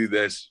 need to do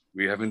this.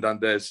 We haven't done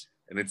this.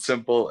 And it's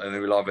simple, and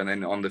then we love. And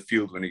then on the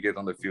field, when you get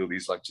on the field,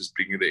 he's just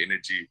bringing the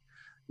energy.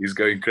 He's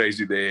going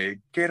crazy there.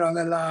 Get on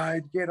the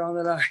line.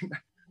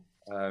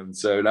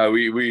 So now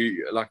we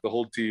the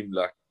whole team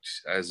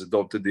has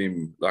adopted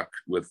him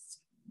with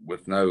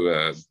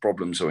no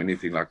problems or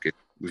anything like it.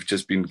 We've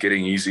just been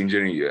getting his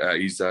energy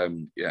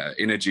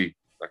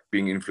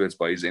being influenced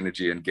by his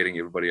energy and getting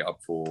everybody up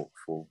for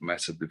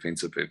massive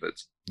defensive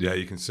efforts. Yeah,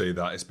 you can see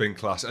that. It's been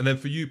class. And then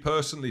for you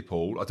personally,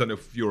 Paul, I don't know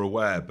if you're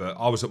aware, but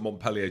I was at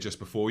Montpellier just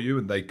before you,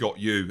 and they got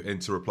you in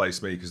to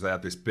replace me because they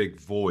had this big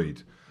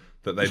void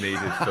that they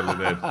needed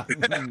filling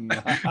in.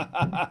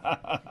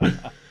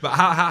 But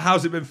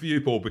how's it been for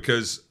you, Paul?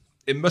 Because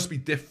it must be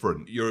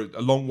different. You're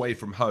a long way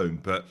from home,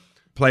 but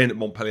playing at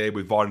Montpellier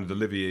with Vinod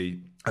Olivier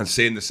and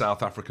seeing the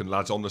South African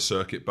lads on the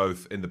circuit,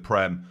 both in the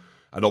Prem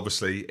and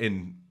obviously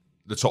in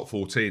the top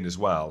 14 as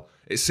well,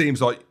 it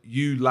seems like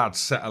you lads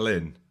settle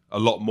in a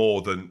lot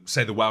more than,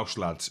 say, the Welsh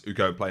lads who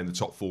go and play in the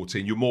top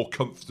 14. You're more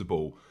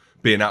comfortable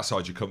being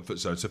outside your comfort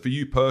zone. So for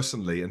you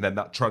personally, and then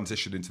that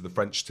transition into the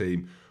French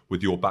team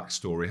with your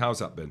backstory, how's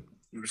that been?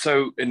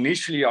 So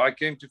initially I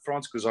came to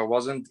France because I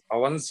wasn't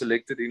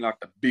selected in like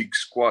a big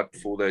squad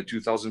for the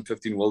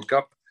 2015 World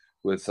Cup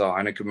with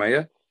Heineke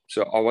Meyer.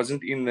 So I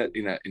wasn't in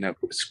a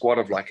squad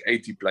of like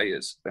 80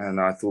 players.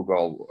 And I thought,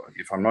 well,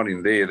 if I'm not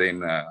in there,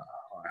 then I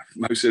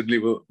most certainly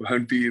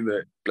won't be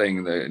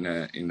playing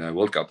in a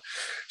World Cup.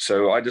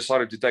 So I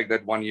decided to take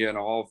that 1 year and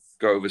a half,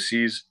 go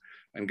overseas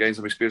and gain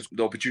some experience.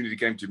 The opportunity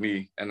came to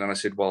me, and then I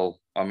said, well,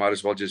 I might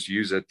as well just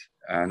use it.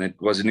 And it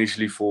was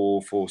initially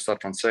for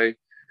Stade Francais,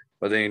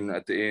 but then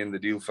at the end the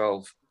deal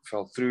fell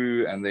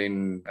through, and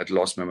then at the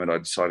last moment I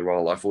decided,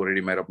 well, I've already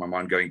made up my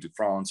mind going to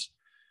France.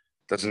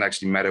 Doesn't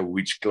actually matter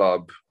which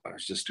club,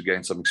 it's just to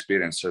gain some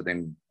experience. So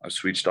then I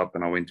switched up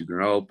and I went to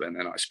Grenoble, and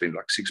then I spent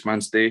like 6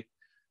 months there.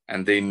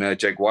 And then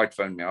Jake White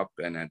phoned me up,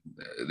 and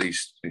the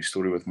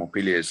story with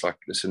Montpellier is like,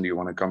 listen, do you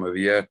want to come over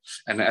here?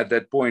 And at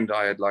that point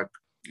I had like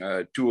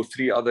 2 or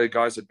 3 other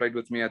guys that played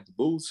with me at the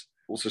Bulls,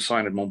 also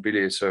signed at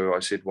Montpellier. So I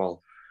said,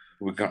 well,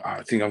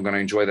 I think I'm going to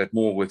enjoy that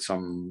more with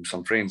some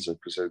friends,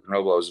 because at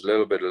Grenoble I was a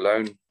little bit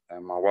alone,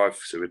 and my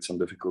wife, so we had some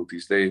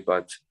difficulties there,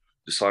 but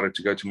decided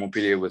to go to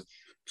Montpellier with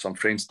some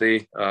friends there.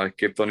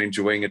 Kept on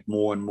enjoying it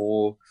more and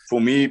more.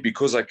 For me,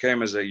 because I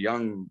came as a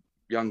young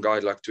guy,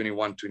 like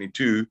 21,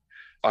 22,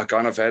 I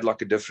kind of had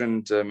like a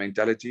different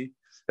mentality.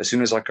 As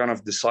soon as I kind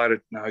of decided,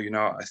 now,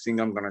 I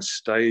think I'm going to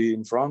stay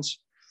in France,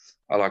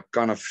 I like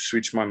kind of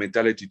switched my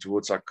mentality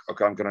towards like,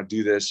 okay, I'm going to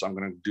do this. I'm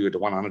going to do it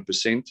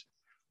 100%.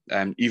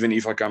 And even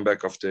if I come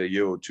back after a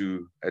year or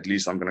two, at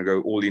least I'm going to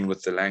go all in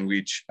with the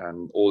language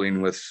and all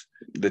in with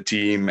the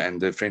team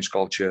and the French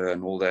culture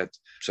and all that,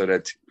 so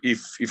that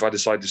if I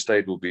decide to stay,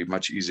 it will be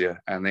much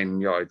easier. And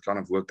then, it kind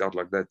of worked out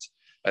like that.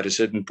 At a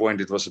certain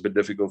point, it was a bit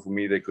difficult for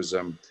me there because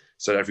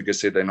South Africa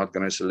said they're not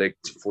going to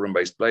select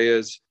foreign-based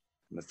players.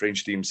 And the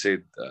French team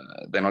said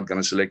they're not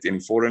going to select any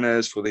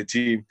foreigners for their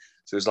team.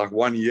 So it's like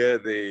 1 year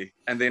there.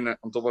 And then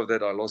on top of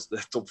that, I lost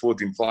the top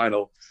 14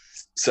 final.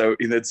 So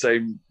in that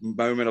same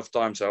moment of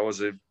time, so I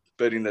was a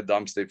bit in the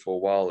dumps there for a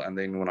while. And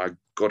then when I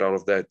got out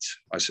of that,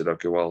 I said,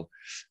 okay, well,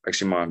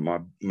 actually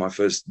my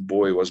first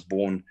boy was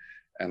born.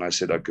 And I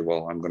said, okay,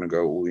 well, I'm going to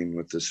go all in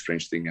with this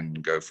French thing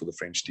and go for the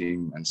French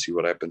team and see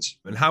what happens.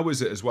 And how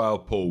is it as well,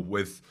 Paul,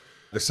 with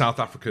the South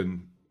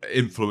African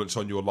influence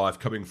on your life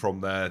coming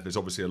from there? There's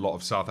obviously a lot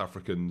of South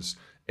Africans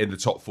in the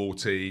top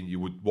 14. You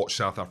would watch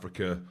South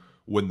Africa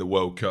win the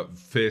World Cup,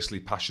 fiercely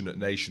passionate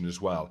nation as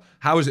well.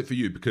 How is it for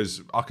you?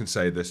 Because I can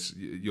say this,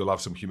 you'll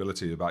have some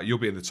humility about it. You'll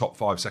be in the top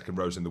 5 second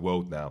rows in the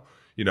world now,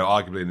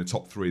 arguably in the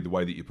top 3, the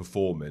way that you're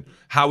performing.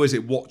 How is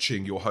it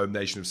watching your home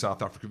nation of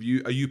South Africa?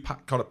 Are you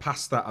kind of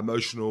past that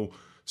emotional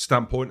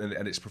standpoint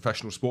and it's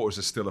professional sport, or is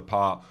there still a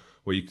part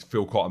where you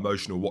feel quite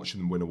emotional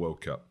watching them win a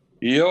World Cup?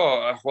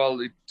 Yeah,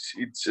 well,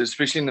 it's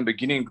especially in the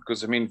beginning,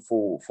 because,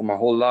 for my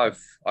whole life,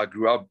 I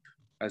grew up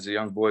as a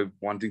young boy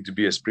wanting to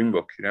be a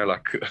Springbok,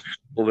 like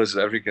all the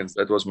South Africans.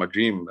 That was my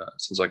dream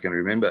since I can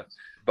remember.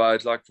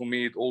 But like for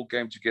me, it all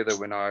came together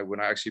when I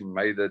actually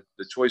made the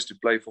choice to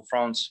play for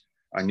France.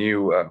 I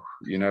knew,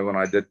 when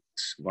I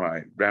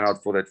ran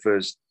out for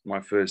my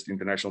first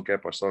international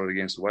cap, I started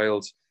against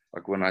Wales.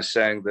 Like when I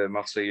sang the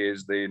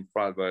Marseillaise there in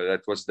front,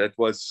 that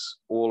was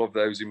all of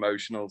those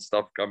emotional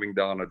stuff coming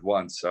down at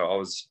once.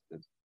 So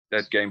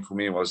that game for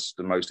me was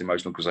the most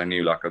emotional, because I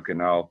knew like, okay,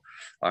 now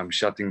I'm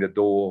shutting the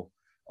door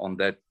on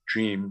that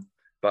dream,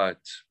 but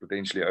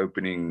potentially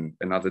opening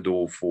another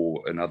door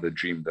for another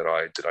dream that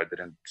I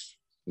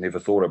never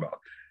thought about.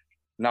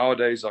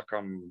 Nowadays, like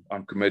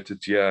I'm committed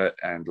here,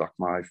 and like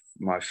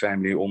my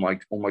family, all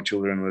my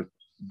children were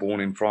born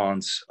in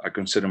France. I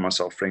consider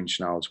myself French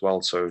now as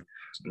well. So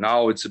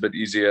now it's a bit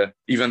easier,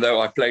 even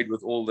though I played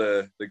with all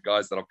the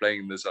guys that are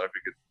playing in the South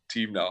African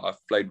team now.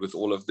 I've played with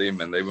all of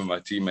them, and they were my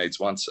teammates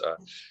once.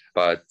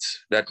 But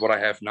that's what I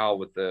have now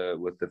with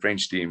the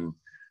French team.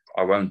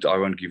 I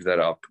won't give that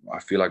up. I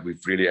feel like we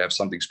really have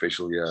something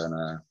special here,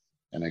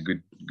 and a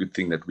good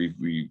thing that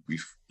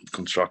we've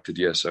constructed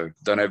here. So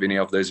don't have any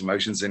of those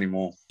emotions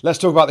anymore. Let's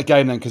talk about the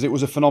game then, because it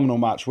was a phenomenal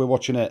match. We're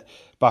watching it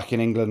back in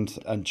England,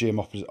 and Jim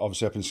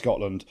obviously up in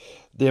Scotland.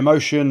 The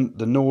emotion,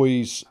 the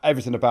noise,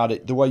 everything about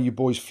it, the way you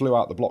boys flew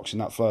out the blocks in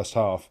that first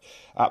half,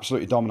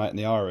 absolutely dominating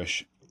the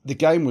Irish. the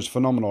game was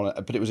phenomenal,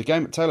 but it was a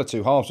game at tale of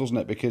two halves, wasn't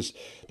it? Because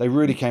they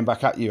really came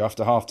back at you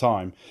after half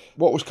time.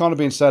 What was kind of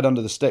being said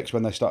under the sticks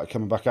when they started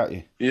coming back at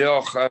you?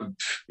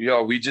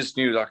 Yeah, we just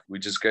knew like we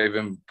just gave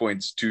him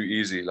points too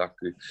easy. Like,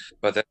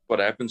 but that's what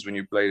happens when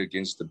you play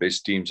against the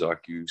best teams.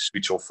 Like you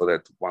switch off for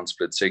that one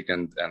split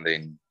second, and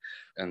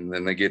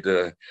then they get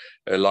a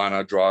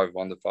line-out drive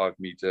on the 5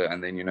 meter,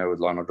 and then with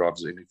line-out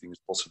drives anything is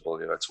possible.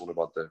 Yeah, it's all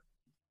about the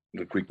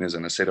quickness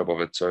and the setup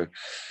of it. So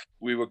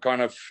we were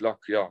kind of like,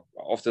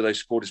 after they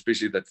scored,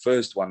 especially that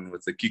first one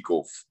with the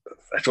kickoff,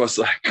 that was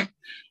like,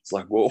 it's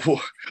like, whoa,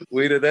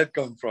 where did that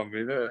come from?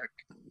 Like,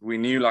 we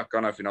knew like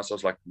kind of in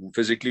ourselves, like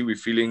physically we're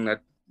feeling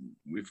that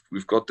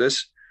we've got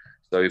this.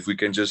 So if we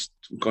can just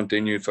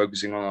continue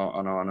focusing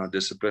on our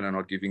discipline and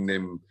not giving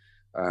them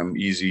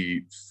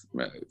easy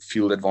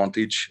field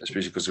advantage,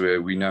 especially because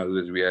we know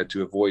that we had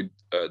to avoid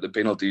the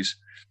penalties,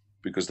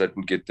 because that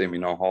would get them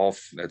in our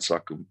half. That's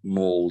like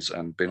mauls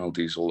and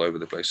penalties all over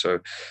the place. So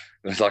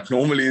it's like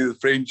normally the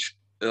French,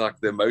 like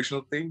the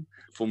emotional thing.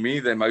 For me,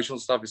 the emotional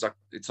stuff is like,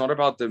 it's not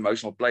about the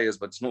emotional players,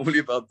 but it's normally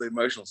about the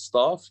emotional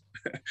staff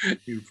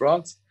in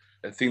France.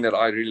 The thing that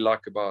I really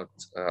like about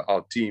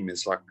our team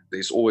is like,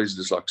 there's always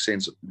this like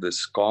sense of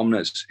this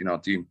calmness in our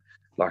team.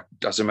 Like,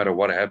 doesn't matter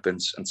what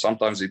happens. And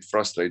sometimes it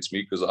frustrates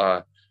me because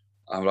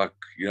I'm like,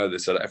 the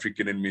South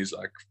African in me is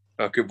like,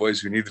 okay,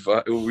 boys, we need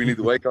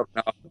to wake up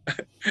now.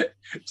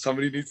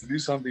 Somebody needs to do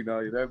something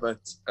now,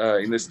 But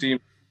in this team,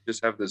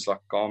 just have this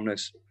like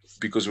calmness,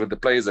 because with the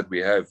players that we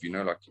have,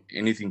 like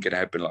anything can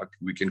happen. Like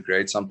we can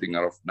create something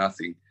out of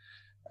nothing,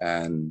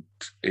 and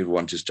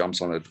everyone just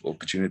jumps on that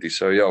opportunity.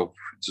 So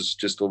it's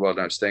just all about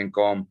now staying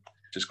calm,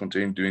 just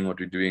continue doing what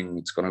we're doing.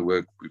 It's gonna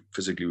work.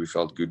 Physically, we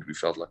felt good. We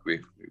felt like we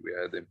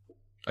had them.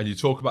 And you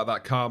talk about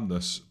that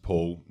calmness,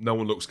 Paul. No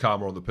one looks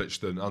calmer on the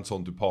pitch than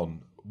Antoine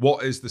Dupont.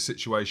 What is the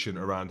situation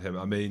around him?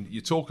 I mean,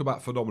 you talk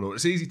about phenomenal.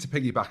 It's easy to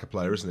piggyback a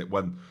player, isn't it,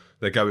 when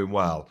they're going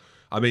well?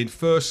 I mean,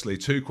 firstly,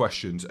 2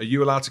 questions. Are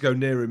you allowed to go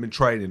near him in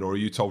training, or are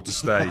you told to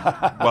stay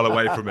well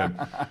away from him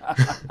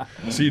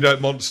so you don't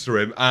monster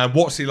him? And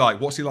what's he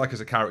like? What's he like as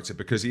a character?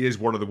 Because he is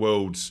one of the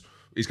world's...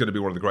 He's going to be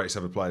one of the greatest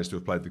ever players to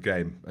have played the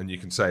game, and you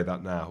can say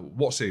that now.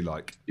 What's he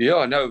like?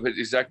 Yeah, no, but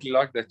exactly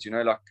like that.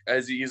 Like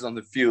as he is on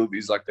the field,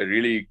 he's like a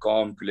really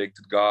calm,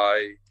 collected guy.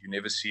 You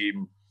never see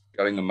him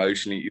going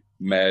emotionally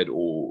mad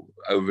or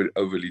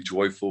overly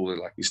joyful.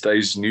 Like he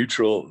stays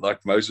neutral,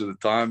 like most of the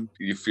time.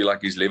 You feel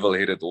like he's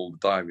level-headed all the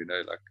time.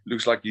 Like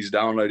looks like he's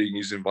downloading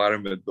his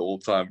environment the whole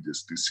time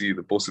just to see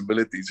the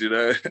possibilities.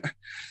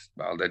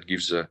 Well, that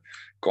gives a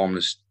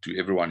calmness to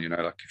everyone.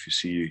 Like if you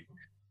see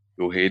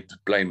your head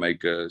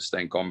playmaker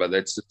staying calm. But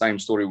that's the same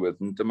story with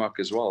Ntamak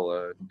as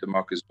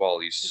well.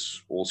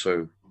 He's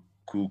also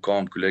cool,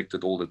 calm,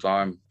 collected all the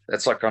time.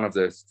 That's like kind of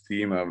the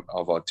theme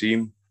of our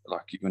team.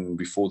 Like even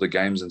before the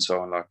games and so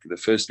on, like the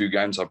first 2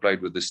 games I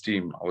played with this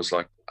team, I was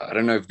like, I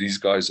don't know if these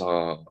guys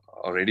are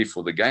ready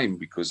for the game,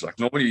 because like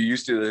normally you're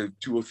used to the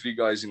 2 or 3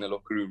 guys in the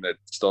locker room that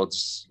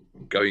starts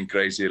going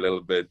crazy a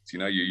little bit.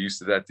 You're used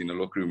to that in the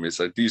locker room. It's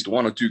at least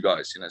 1 or 2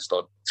 guys,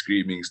 start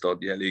screaming,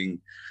 start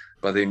yelling.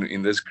 But then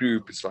in this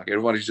group, it's like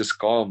everybody's just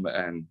calm.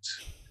 And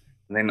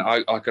then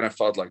I kind of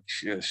felt like,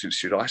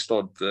 should I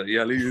start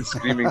yelling and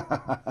screaming?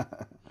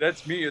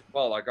 That's me as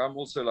well. Like I'm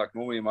also like,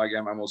 normally in my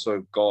game, I'm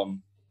also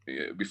calm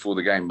before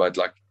the game. But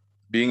like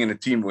being in a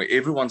team where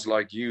everyone's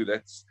like you,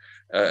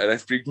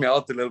 that freaked me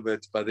out a little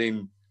bit. But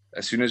then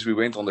as soon as we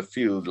went on the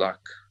field, like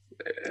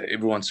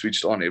everyone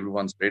switched on.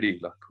 Everyone's ready,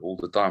 like all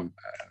the time.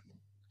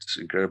 It's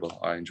incredible.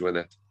 I enjoy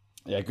that.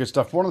 Yeah, good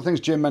stuff. One of the things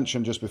Jim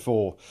mentioned just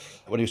before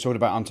when he was talking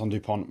about Antoine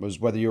Dupont was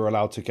whether you're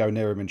allowed to go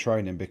near him in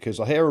training, because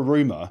I hear a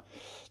rumour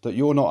that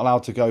you're not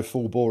allowed to go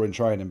full bore in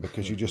training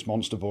because you're just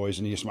monster boys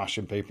and you're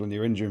smashing people and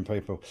you're injuring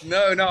people.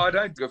 No, I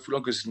don't go full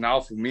on, because now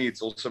for me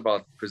it's also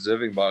about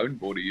preserving my own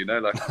body,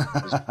 like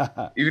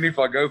even if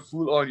I go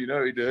full on,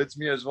 it hurts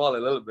me as well a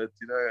little bit,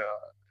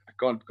 I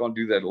can't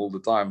do that all the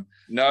time.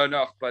 No,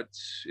 but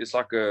it's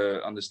like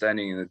a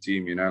understanding in the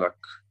team, like.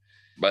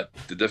 But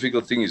the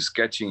difficult thing is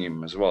catching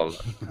him as well.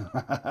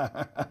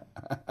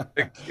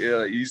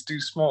 He's too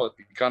smart.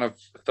 He kind of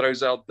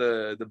throws out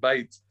the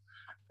bait,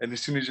 and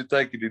as soon as you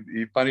take it,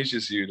 he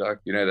punishes you. Like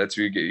that's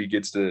where he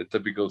gets the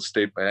typical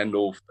step,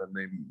 handoff, and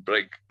then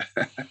break.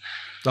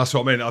 That's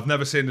what I mean. I've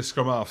never seen the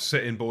scrum half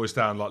sitting boys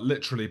down, like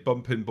literally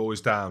bumping boys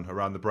down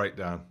around the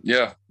breakdown.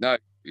 Yeah, no,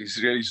 he's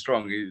really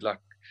strong. He's like,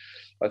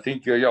 I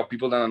think,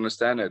 people don't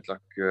understand it. Like,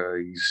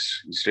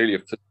 he's really a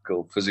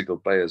physical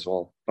player as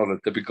well. Not a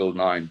typical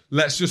 9.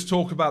 Let's just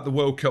talk about the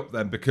World Cup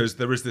then, because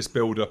there is this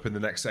build-up in the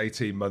next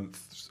 18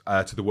 months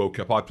to the World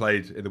Cup. I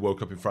played in the World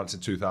Cup in France in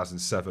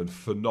 2007.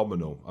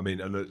 Phenomenal. I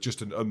mean,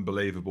 just an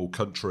unbelievable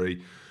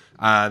country.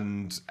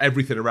 And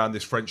everything around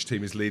this French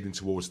team is leading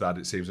towards that,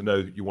 it seems. I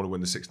know you want to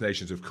win the Six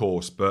Nations, of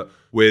course, but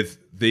with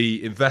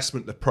the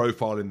investment, the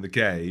profile in the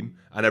game,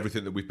 and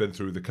everything that we've been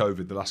through with the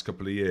COVID the last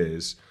couple of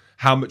years,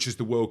 how much is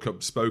the World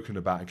Cup spoken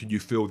about, and can you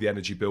feel the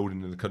energy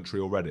building in the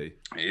country already?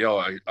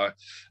 Yeah,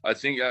 I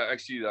think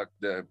actually like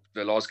the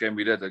last game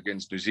we did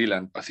against New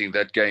Zealand, I think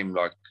that game,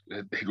 like,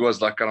 it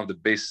was like kind of the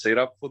best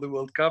setup for the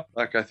World Cup.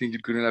 Like, I think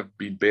it couldn't have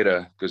been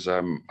better, because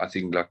I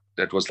think like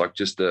that was like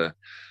just a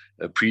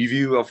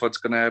preview of what's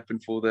going to happen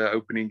for the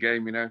opening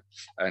game,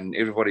 and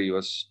everybody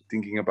was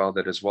thinking about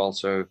that as well.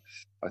 So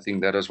I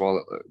think that as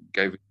well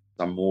gave it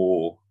some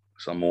more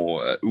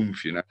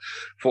oomph,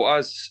 For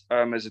us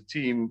as a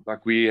team,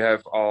 like, we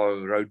have our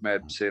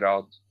roadmap set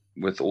out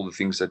with all the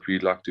things that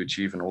we'd like to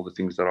achieve and all the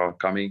things that are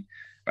coming.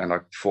 And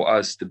like, for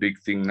us, the big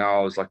thing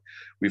now is like,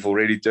 we've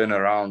already turned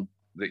around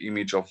the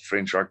image of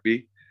French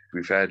rugby.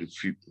 We've had a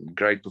few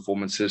great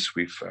performances.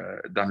 We've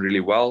done really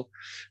well.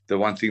 The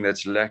one thing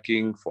that's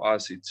lacking for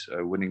us, it's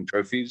winning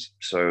trophies.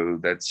 So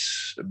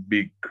that's a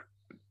big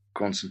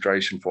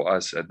concentration for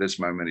us at this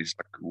moment, is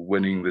like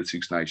winning the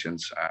Six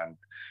Nations and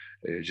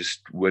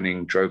just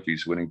winning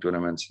trophies, winning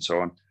tournaments and so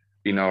on.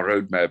 In our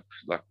roadmap,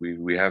 like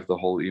we have the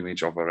whole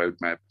image of a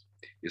roadmap.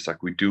 It's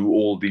like we do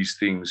all these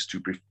things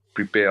to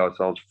prepare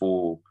ourselves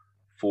for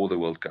the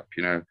World Cup.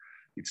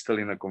 It's still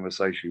in a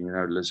conversation,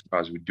 listen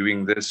guys, we're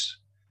doing this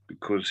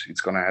because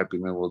it's going to happen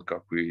in the World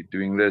Cup. We're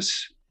doing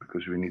this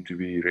because we need to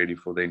be ready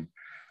for them.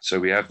 So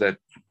we have that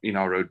in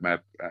our roadmap.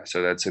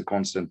 So that's a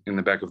constant in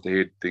the back of the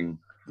head thing.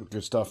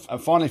 Good stuff.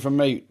 And finally from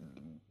me,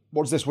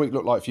 what does this week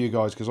look like for you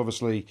guys? Because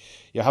obviously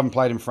you haven't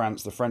played in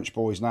France, the French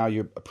boys. Now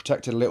you're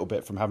protected a little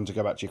bit from having to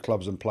go back to your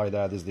clubs and play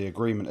there. There's the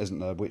agreement, isn't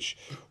there, which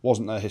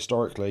wasn't there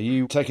historically. Are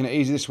you taking it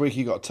easy this week?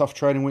 You got a tough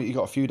training week? You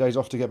got a few days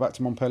off to get back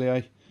to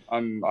Montpellier?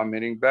 I'm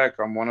heading back.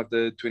 I'm one of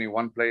the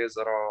 21 players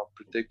that are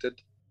protected.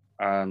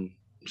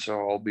 So And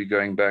I'll be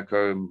going back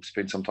home,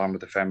 spend some time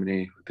with the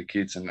family, with the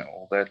kids and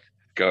all that.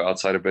 Go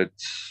outside a bit,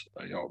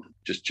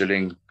 just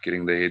chilling,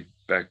 getting the head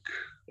back.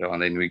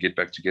 And then we get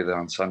back together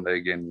on Sunday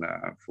again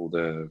for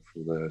the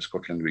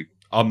Scotland week.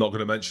 I'm not going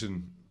to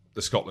mention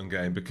the Scotland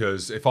game,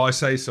 because if I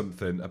say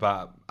something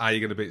about how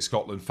you're going to beat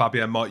Scotland,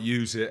 Fabian might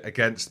use it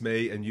against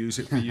me and use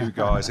it for you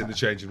guys in the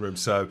changing room.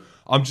 So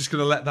I'm just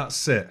going to let that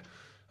sit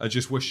and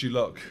just wish you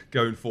luck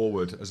going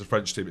forward as a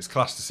French team. It's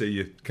class to see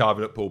you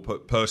carving up, Paul,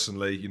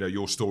 personally,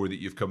 your story that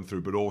you've come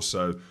through, but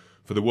also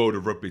for the world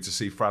of rugby to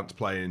see France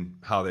playing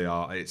how they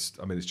are. It's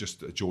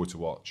just a joy to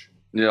watch.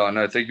 Yeah,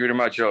 no, thank you very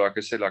much. Like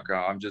I said,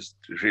 I'm just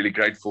really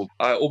grateful.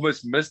 I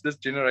almost missed this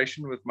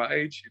generation with my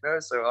age,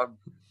 so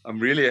I'm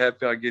really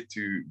happy I get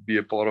to be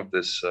a part of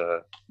this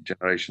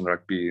generation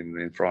rugby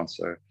in France.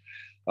 So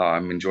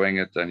I'm enjoying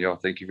it, and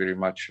thank you very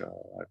much.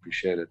 I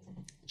appreciate it.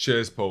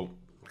 Cheers, Paul.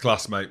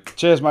 Class, mate.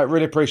 Cheers, mate.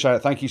 Really appreciate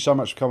it. Thank you so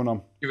much for coming on.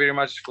 Thank you very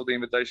much for the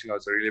invitation,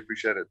 guys. I really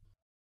appreciate it.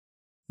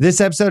 This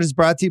episode is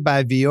brought to you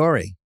by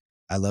Viore.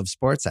 I love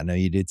sports. I know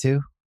you do too.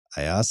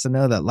 I also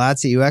know that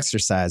lots of you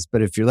exercise,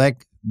 but if you're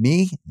like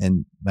me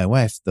and my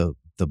wife, the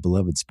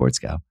beloved sports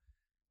gal,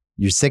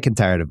 you're sick and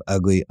tired of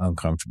ugly,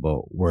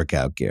 uncomfortable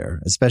workout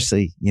gear.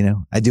 Especially,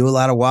 I do a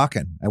lot of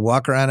walking. I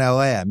walk around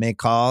LA. I make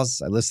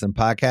calls. I listen to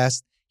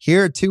podcasts.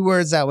 Here are 2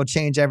 words that will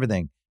change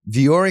everything.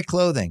 Viore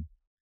Clothing,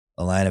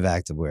 a line of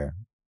activewear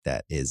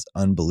that is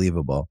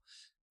unbelievable.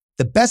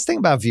 The best thing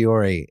about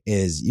Viore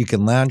is you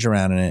can lounge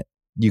around in it.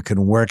 You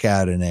can work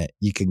out in it.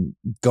 You can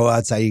go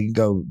outside. You can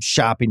go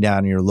shopping down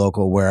in your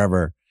local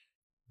wherever.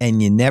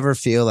 And you never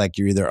feel like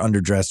you're either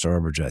underdressed or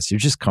overdressed. You're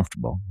just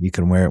comfortable. You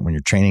can wear it when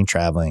you're training,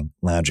 traveling,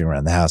 lounging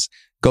around the house.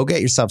 Go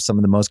get yourself some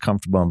of the most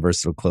comfortable and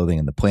versatile clothing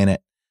on the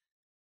planet.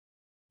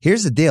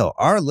 Here's the deal.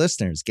 Our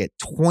listeners get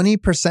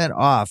 20%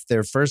 off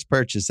their first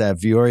purchase at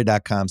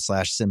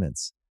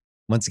Viore.com/Simmons.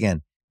 Once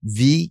again,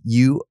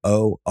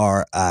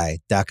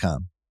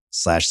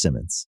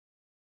 VUORI.com/Simmons.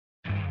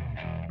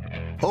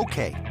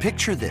 Okay,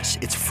 picture this.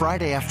 It's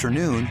Friday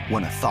afternoon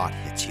when a thought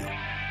hits you.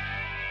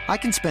 I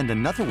can spend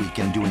another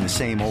weekend doing the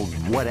same old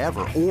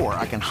whatever, or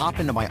I can hop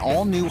into my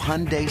all-new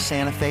Hyundai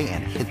Santa Fe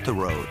and hit the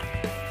road.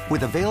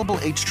 With available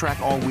H-Track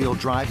all-wheel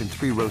drive and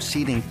 3-row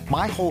seating,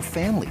 my whole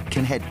family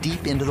can head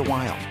deep into the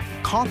wild.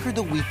 Conquer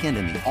the weekend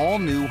in the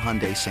all-new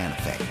Hyundai Santa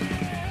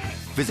Fe.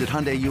 Visit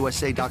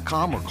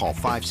HyundaiUSA.com or call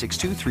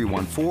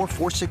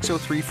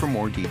 562-314-4603 for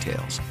more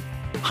details.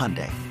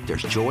 Hyundai,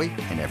 there's joy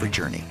in every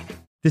journey.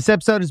 This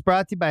episode is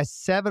brought to you by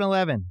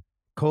 7-Eleven.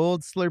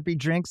 Cold, slurpy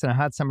drinks and a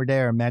hot summer day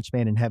are a match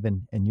made in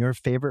heaven, and your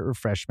favorite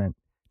refreshment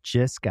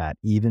just got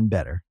even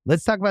better.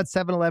 Let's talk about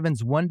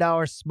 7-Eleven's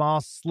 $1 small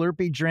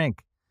slurpy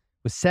drink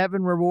with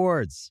 7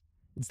 rewards.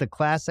 It's the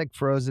classic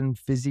frozen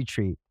fizzy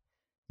treat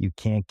you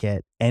can't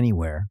get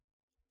anywhere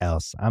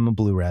else. I'm a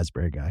blue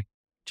raspberry guy.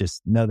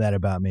 Just know that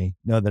about me.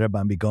 Know that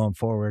about me going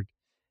forward.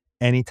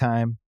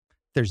 Anytime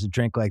there's a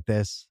drink like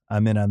this,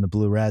 I'm in on the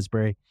blue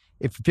raspberry.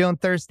 If you're feeling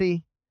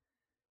thirsty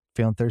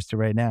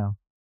right now,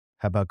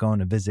 how about going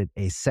to visit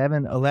a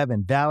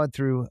 7-Eleven valid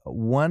through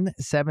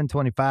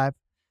 1/7/25?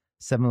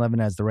 7-Eleven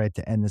has the right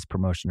to end this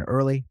promotion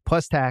early,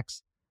 plus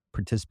tax,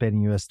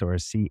 Participating U.S.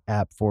 stores. See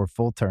app for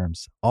full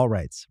terms. All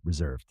rights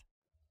reserved.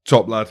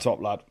 Top lad.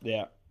 Top lad,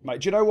 yeah.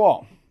 Mate, do you know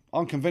what?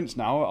 I'm convinced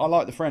now. I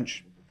like the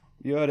French.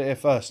 You heard it here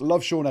first.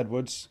 Love Sean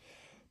Edwards.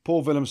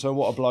 Paul Willemse,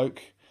 what a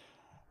bloke.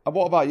 And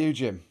what about you,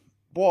 Jim?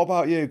 What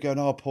about you? Going,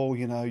 oh, Paul,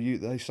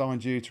 they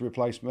signed you to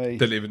replace me.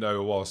 Didn't even know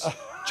who it was.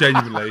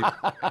 Genuinely.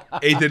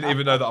 He didn't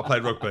even know that I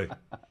played rugby.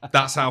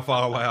 That's how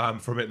far away I am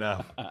from it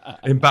now.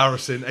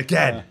 Embarrassing.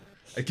 Again.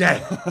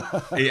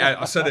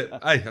 I said it.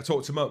 Hey, I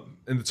talked him up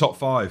in the top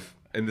 5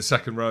 in the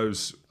second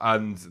rows.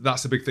 And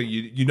that's the big thing.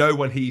 You know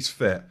when he's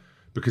fit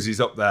because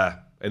he's up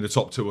there in the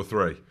top 2 or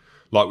 3,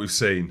 like we've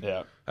seen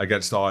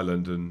against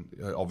Ireland. And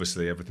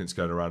obviously everything's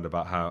going around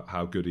about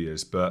how good he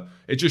is. But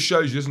it just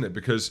shows you, doesn't it?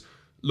 Because,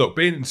 look,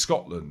 being in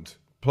Scotland,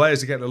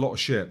 players are getting a lot of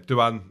shit.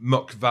 Duan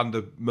Muck van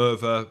der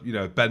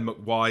Merwe, Ben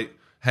McWhite,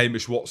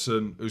 Hamish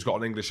Watson, who's got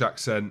an English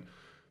accent.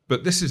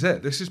 But this is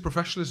it. This is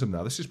professionalism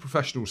now. This is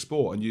professional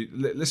sport. And you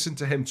listen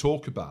to him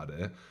talk about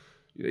it.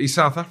 He's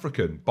South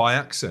African by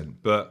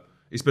accent, but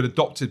he's been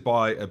adopted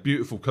by a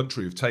beautiful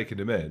country who've taken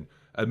him in.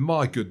 And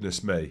my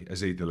goodness me,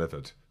 has he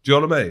delivered. Do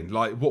you know what I mean?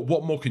 Like,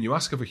 what more can you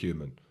ask of a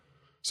human?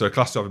 So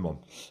class to have him on.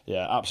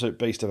 Yeah, absolute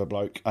beast of a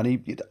bloke.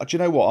 And do you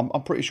know what?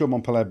 I'm pretty sure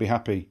Montpellier would be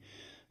happy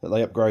that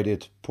they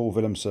upgraded Paul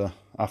Willemse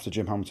after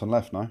Jim Hamilton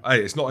left, no?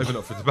 Hey, it's not even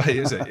up for debate,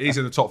 is it? He's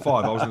in the top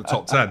 5. I was in the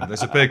top 10.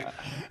 There's a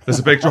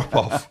big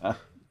drop-off.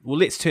 Well,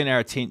 let's turn our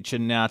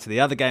attention now to the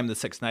other game of the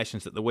Six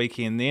Nations at the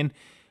weekend then.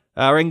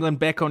 Are England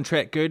back on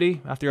track,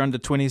 Gertie, after their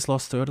under-20s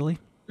loss to Italy?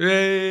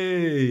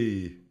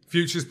 Yay!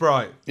 Future's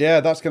bright.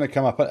 Yeah, that's going to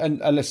come up. And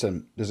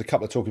listen, there's a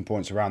couple of talking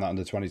points around that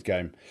under-20s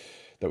game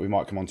that we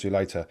might come on to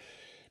later.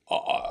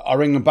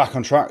 Are England back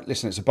on track?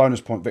 Listen, it's a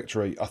bonus point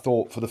victory. I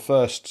thought for the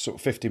first sort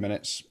of 50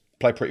 minutes,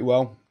 played pretty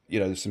well.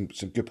 There's some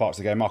good parts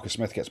of the game. Marcus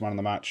Smith gets man of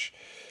the match.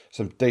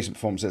 Some decent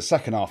performances. The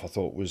second half, I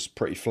thought, was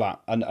pretty flat.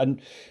 And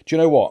do you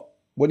know what?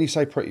 When you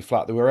say pretty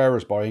flat, there were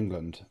errors by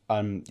England.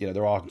 And,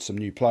 there are some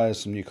new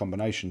players, some new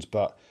combinations.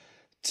 But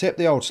tip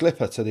the old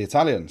slipper to the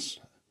Italians.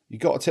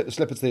 You've got to tip the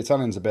slipper to the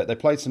Italians a bit. They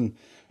played some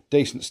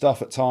decent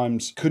stuff at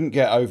times. Couldn't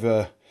get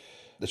over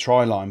the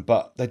try line,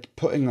 but they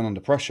put England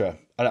under pressure.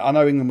 And I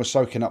know England was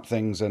soaking up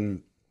things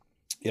and,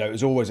 it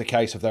was always a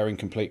case of they're in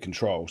complete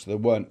control. So there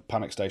weren't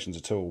panic stations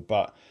at all.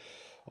 But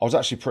I was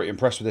actually pretty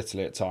impressed with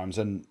Italy at times.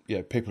 And,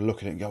 people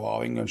look at it and go,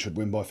 oh, England should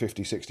win by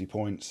 50, 60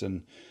 points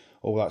and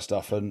all that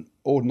stuff. And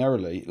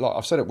ordinarily, like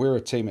I've said it, we're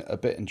a team a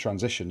bit in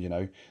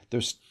transition,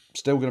 There's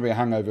still going to be a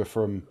hangover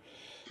from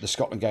the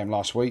Scotland game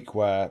last week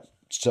where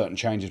certain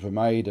changes were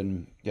made,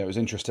 and it was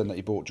interesting that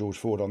he brought George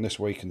Ford on this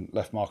week and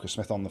left Marcus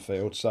Smith on the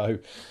field. So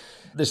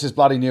this is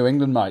bloody New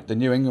England, mate, the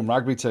New England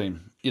rugby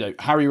team.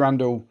 Harry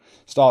Randall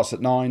starts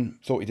at 9,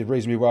 thought he did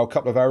reasonably well, a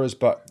couple of errors,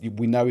 but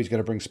we know he's going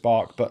to bring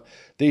spark. But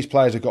these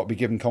players have got to be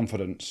given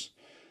confidence.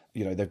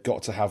 They've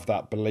got to have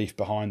that belief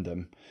behind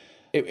them.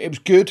 It was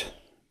good,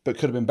 but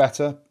could have been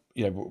better.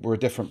 We're a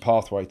different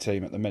pathway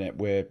team at the minute.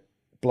 We're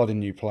bloody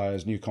new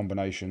players, new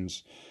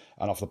combinations,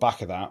 and off the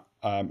back of that,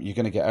 you're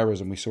going to get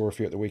errors, and we saw a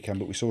few at the weekend,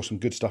 but we saw some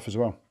good stuff as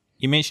well.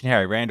 You mentioned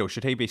Harry Randall.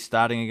 Should he be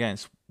starting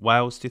against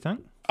Wales, do you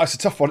think? It's a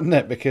tough one, isn't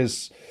it?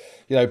 Because,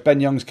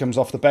 Ben Youngs comes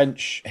off the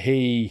bench.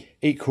 He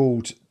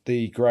equalled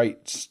the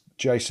great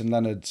Jason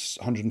Leonard's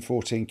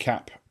 114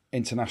 cap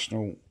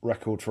international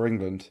record for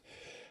England.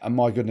 And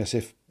my goodness,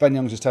 if Ben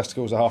Youngs'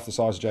 testicles are half the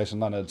size of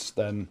Jason Leonard's,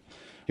 then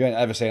you ain't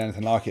ever seen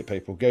anything like it,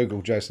 people.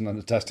 Google Jason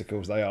Leonard's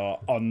testicles. They are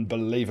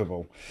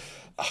unbelievable.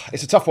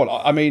 It's a tough one.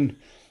 I mean,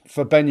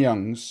 for Ben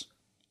Youngs,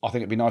 I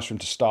think it'd be nice for him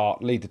to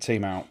start, lead the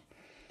team out.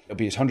 It'll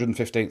be his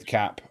 115th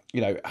cap.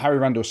 Harry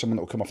Randall's someone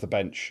that will come off the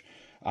bench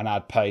and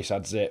add pace,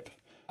 add zip.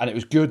 And it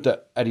was good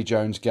that Eddie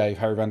Jones gave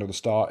Harry Randall the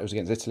start. It was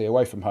against Italy,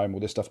 away from home, all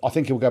this stuff. I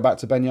think he'll go back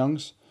to Ben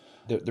Youngs.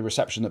 The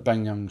reception that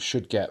Ben Youngs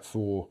should get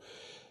for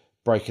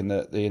breaking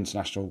the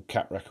international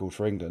cap record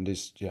for England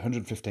is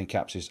 115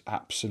 caps is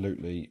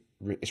absolutely,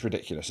 it's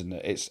ridiculous, isn't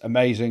it? It's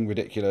amazing,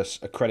 ridiculous,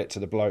 a credit to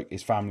the bloke,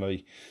 his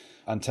family,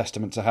 and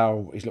testament to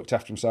how he's looked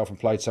after himself and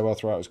played so well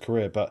throughout his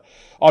career. But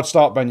I'd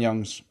start Ben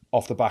Youngs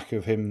off the back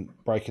of him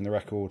breaking the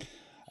record.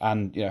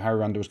 And, Harry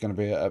Randall was going to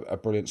be a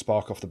brilliant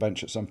spark off the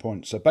bench at some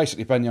point. So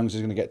basically, Ben Youngs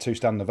is going to get 2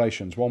 standing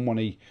ovations. One when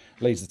he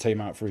leads the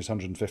team out for his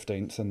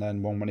 115th, and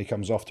then one when he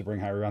comes off to bring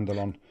Harry Randall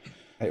on.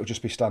 It'll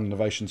just be standing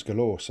ovations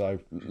galore. So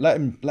let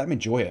him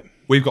enjoy it.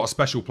 We've got a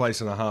special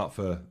place in our heart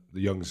for the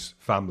Youngs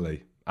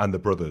family and the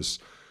brothers.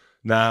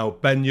 Now,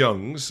 Ben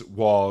Youngs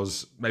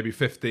was maybe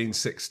 15,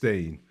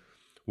 16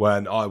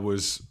 when I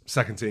was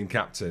second team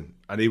captain,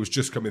 and he was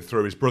just coming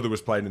through. His brother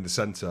was playing in the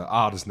centre,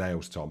 hard as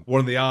nails, Tom. One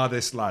of the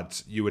hardest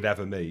lads you would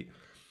ever meet.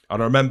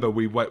 And I remember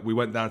we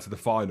went down to the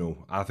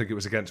final, I think it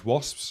was against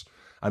Wasps,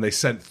 and they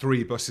sent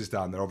 3 buses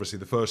down there. Obviously,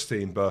 the first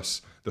team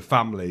bus, the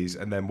families,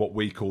 and then what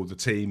we call the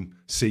team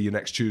see you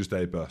next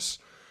Tuesday bus.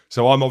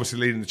 So I'm obviously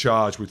leading the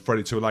charge with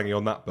Freddie Tuolangi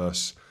on that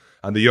bus,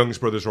 and the Youngs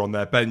brothers are on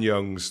there. Ben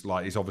Youngs,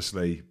 he's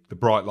obviously the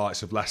bright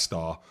lights of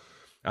Leicester.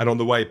 And on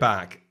the way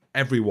back,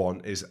 everyone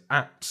is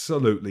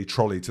absolutely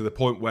trolley, to the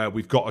point where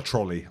we've got a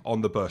trolley on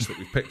the bus that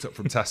we've picked up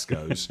from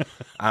Tesco's,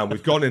 and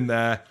we've gone in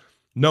there.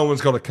 No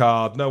one's got a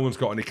card, no one's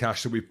got any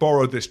cash, so we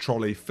borrowed this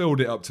trolley, filled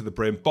it up to the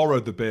brim,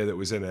 borrowed the beer that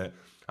was in it,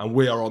 and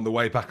we are on the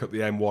way back up the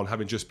M1,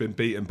 having just been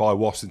beaten by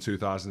Wasps in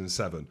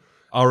 2007.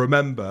 I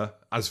remember,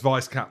 as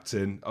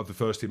vice-captain of the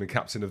first team and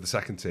captain of the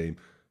second team,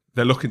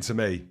 they're looking to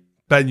me.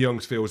 Ben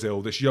Youngs feels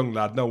ill. This young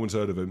lad, no one's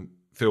heard of him,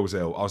 feels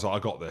ill. I was like, I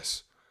got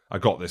this.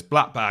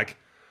 Black bag.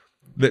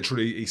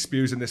 Literally, he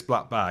spews in this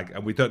black bag,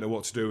 and we don't know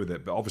what to do with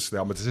it. But obviously,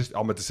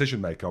 I'm a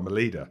decision maker. I'm a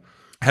leader.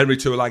 Henry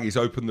Tuolangi's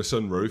opened the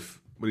sunroof.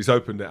 Well, he's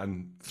opened it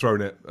and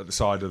thrown it at the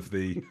side of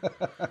the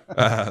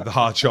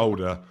hard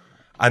shoulder.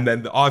 And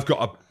then I've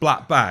got a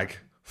black bag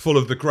full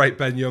of the great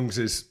Ben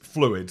Youngs'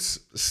 fluids,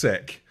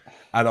 sick.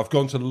 And I've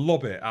gone to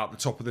lob it out the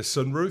top of this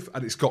sunroof,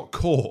 and it's got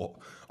caught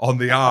on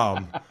the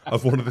arm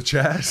of one of the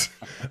chairs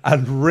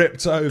and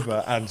ripped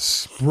over and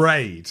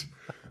sprayed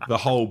the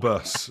whole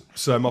bus.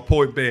 So my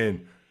point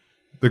being,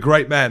 the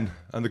great men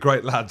and the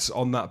great lads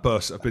on that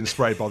bus have been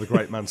sprayed by the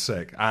great man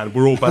sick, and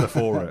we're all better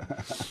for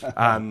it.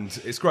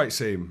 And it's great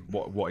seeing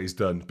what he's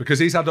done, because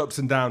he's had ups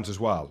and downs as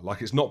well.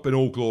 Like, it's not been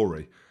all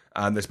glory,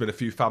 and there's been a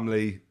few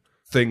family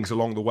things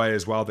along the way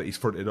as well that he's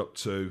fronted up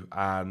to,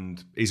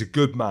 and he's a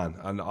good man,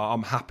 and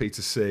I'm happy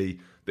to see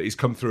that he's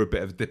come through a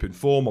bit of a dip in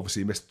form.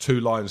 Obviously, he missed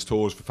 2 Lions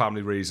tours for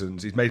family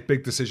reasons. He's made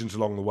big decisions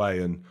along the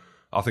way, and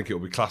I think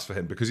it'll be class for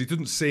him, because he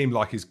didn't seem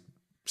like he's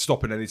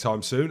stopping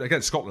anytime soon.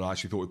 Against Scotland, I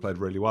actually thought he played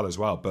really well as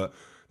well, but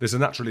there's a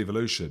natural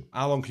evolution.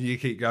 How long can you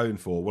keep going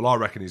for? Well, I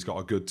reckon he's got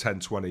a good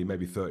 10, 20,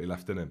 maybe 30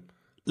 left in him.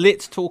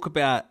 Let's talk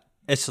about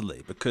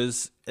Italy,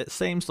 because it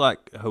seems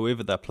like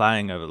whoever they're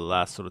playing over the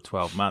last sort of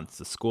 12 months,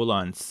 the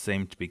scorelines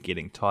seem to be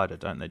getting tighter,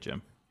 don't they,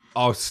 Jim?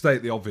 I'll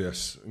state the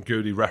obvious, and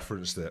Goody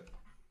referenced it.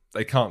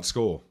 They can't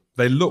score.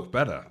 They look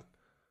better.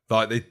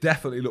 Like, they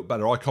definitely look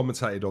better. I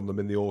commentated on them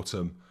in the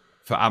autumn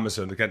for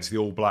Amazon against the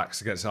All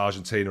Blacks, against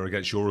Argentina,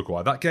 against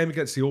Uruguay. That game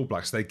against the All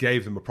Blacks, they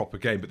gave them a proper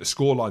game, but the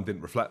scoreline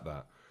didn't reflect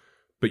that.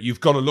 But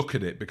you've got to look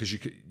at it, because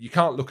you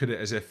can't look at it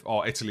as if,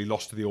 oh, Italy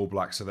lost to the All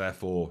Blacks, so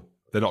therefore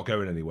they're not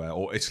going anywhere,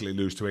 or Italy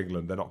lose to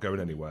England, they're not going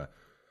anywhere.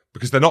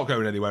 Because they're not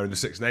going anywhere in the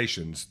Six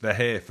Nations. They're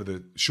here for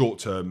the short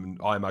term, and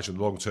I imagine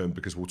the long term,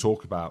 because we'll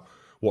talk about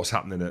what's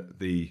happening at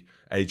the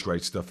age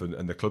grade stuff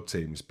and the club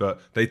teams. But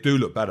they do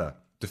look better.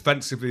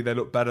 Defensively, they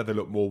look better. They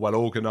look more well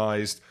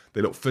organised.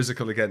 They look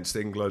physical against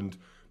England,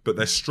 but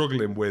they're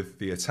struggling with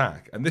the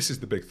attack. And this is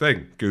the big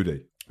thing,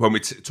 Goody. When we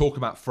talk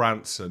about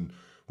France, and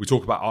we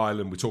talk about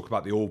Ireland, we talk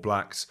about the All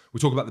Blacks, we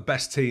talk about the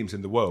best teams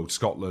in the world,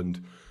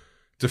 Scotland,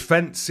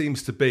 defence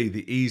seems to be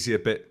the easier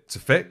bit to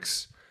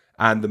fix,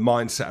 and the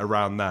mindset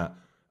around that.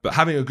 But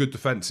having a good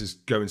defence is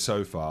going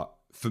so far.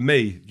 For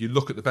me, you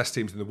look at the best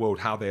teams in the world,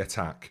 how they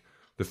attack,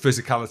 the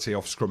physicality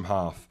off scrum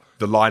half,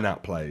 the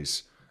line-out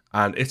plays.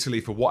 And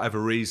Italy, for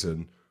whatever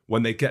reason,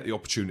 when they get the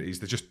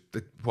opportunities, the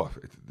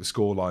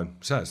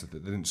scoreline says that they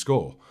didn't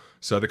score.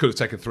 So they could have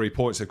taken 3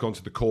 points, they've gone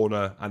to the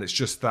corner, and it's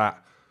just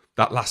that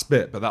last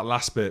bit. But that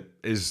last bit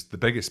is the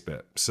biggest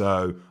bit.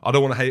 So I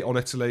don't want to hate on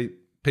Italy.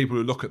 People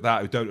who look at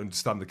that, who don't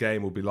understand the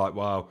game, will be like,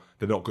 wow,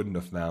 they're not good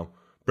enough now.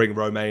 Bring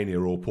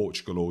Romania or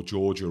Portugal or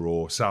Georgia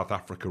or South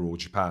Africa or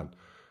Japan.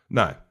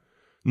 No,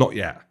 not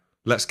yet.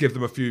 Let's give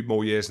them a few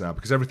more years now,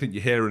 because everything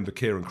you hear under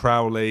Kieran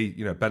Crowley,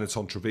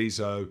 Benetton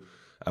Treviso,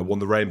 won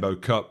the Rainbow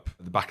Cup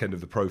at the back end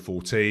of the Pro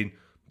 14.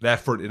 They're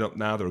fronting up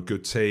now. They're a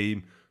good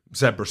team.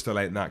 Zebra still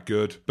ain't that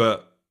good.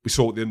 But we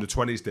saw what the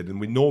under-20s did,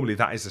 and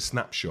that is a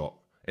snapshot.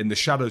 In the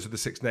shadows of the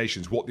Six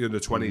Nations, what the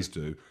under-20s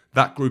do,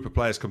 that group of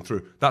players come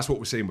through. That's what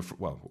we're seeing with,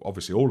 well,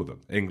 obviously all of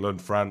them.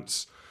 England,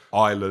 France,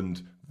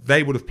 Ireland.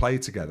 They would have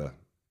played together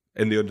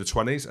in the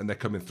under-20s, and they're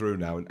coming through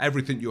now. And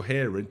everything you're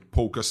hearing,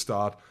 Paul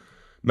Gustard,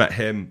 met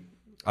him,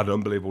 had an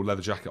unbelievable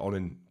leather jacket on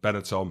in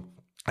Benetton.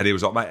 And he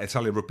was like, mate,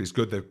 Italian rugby's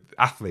good. They're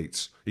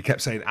athletes. He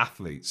kept saying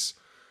athletes.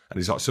 And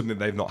he's like, something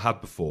they've not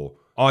had before.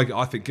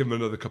 I think give them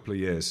another couple of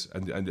years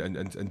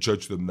and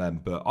judge them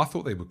then. But I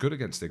thought they were good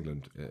against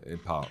England in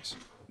parts.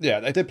 Yeah,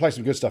 they did play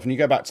some good stuff. And you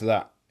go back to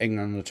that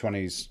England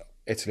under-20s,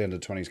 Italy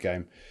under-20s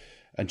game.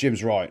 And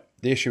Jim's right.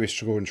 The issue is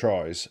scoring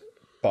tries.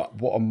 But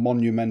what a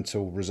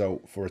monumental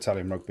result for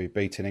Italian rugby,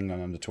 beating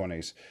England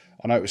under-20s.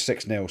 I know it was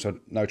 6-0, so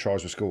no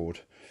tries were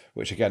scored,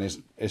 which again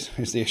is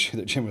the issue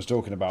that Jim was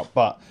talking about.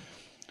 But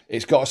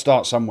it's got to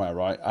start somewhere,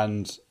 right?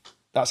 And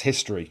that's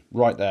history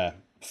right there.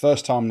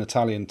 First time an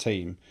Italian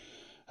team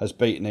has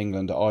beaten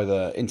England at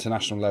either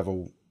international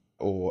level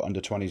or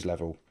under-20s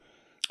level.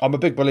 I'm a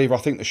big believer. I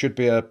think there should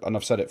be and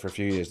I've said it for a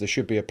few years, there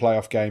should be a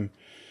playoff game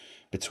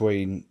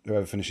between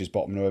whoever finishes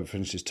bottom and whoever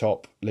finishes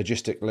top.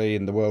 Logistically,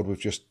 in the world we've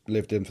just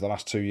lived in for the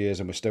last 2 years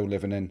and we're still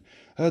living in,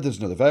 there's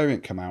another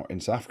variant come out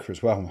in South Africa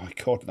as well. My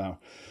God, now.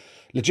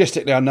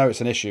 Logistically, I know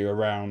it's an issue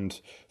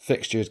around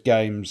fixtures,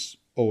 games,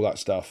 all that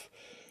stuff.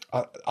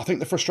 I think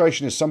the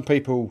frustration is some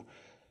people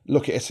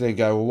look at Italy and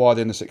go, well, why are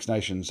they in the Six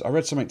Nations? I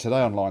read something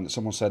today online that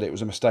someone said it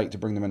was a mistake to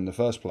bring them in the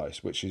first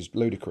place, which is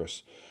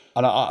ludicrous.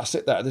 And I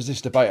sit there, there's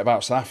this debate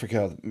about South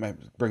Africa,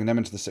 bringing them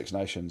into the Six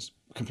Nations.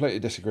 Completely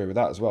disagree with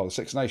that as well. The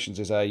Six Nations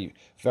is a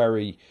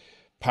very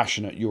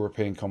passionate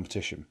European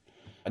competition.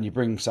 And you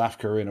bring South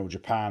Africa in or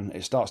Japan,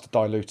 it starts to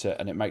dilute it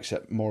and it makes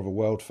it more of a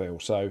world feel.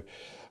 So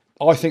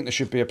I think there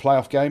should be a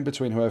playoff game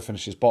between whoever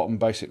finishes bottom,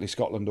 basically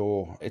Scotland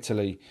or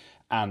Italy,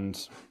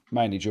 and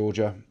mainly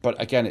Georgia.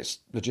 But again, it's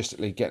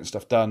logistically getting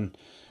stuff done.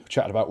 We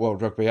chatted about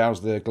World Rugby.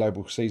 How's the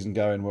global season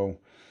going? Well,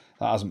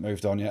 that hasn't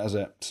moved on yet, has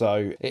it?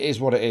 So it is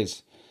what it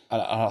is.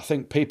 And I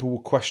think people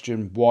will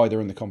question why they're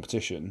in the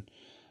competition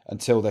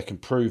until they can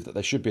prove that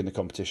they should be in the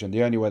competition.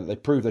 The only way that they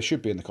prove they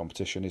should be in the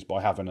competition is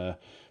by having a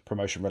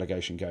promotion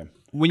relegation game.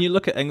 When you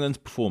look at England's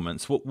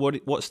performance,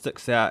 what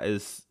sticks out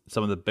as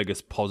some of the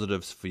biggest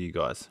positives for you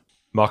guys?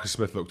 Marcus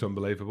Smith looked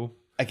unbelievable.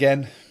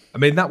 Again, I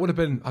mean, that would have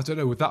been, I don't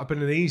know, would that have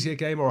been an easier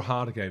game or a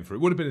harder game for it?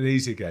 It would have been an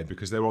easier game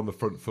because they were on the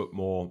front foot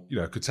more,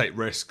 could take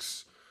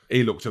risks.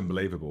 He looked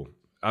unbelievable.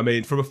 I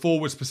mean, from a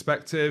forwards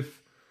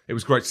perspective, it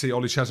was great to see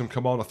Ollie Chesham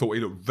come on. I thought he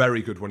looked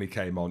very good when he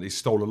came on. He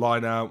stole a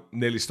line out,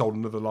 nearly stole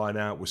another line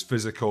out, was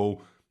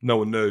physical. No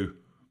one knew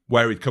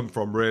where he'd come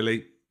from,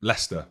 really.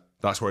 Leicester,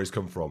 that's where he's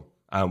come from.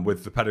 And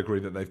with the pedigree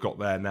that they've got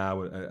there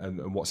now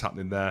and what's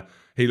happening there,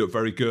 he looked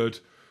very good.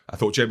 I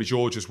thought Jamie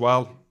George as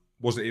well.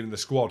 Wasn't even in the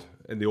squad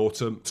in the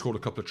autumn, scored a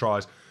couple of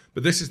tries.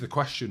 But this is the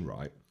question,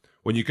 right?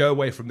 When you go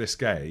away from this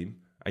game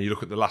and you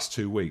look at the last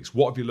 2 weeks,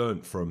 what have you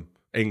learned from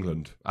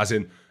England? As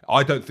in,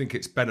 I don't think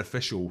it's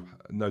beneficial,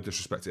 no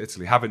disrespect to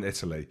Italy, having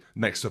Italy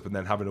next up and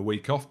then having a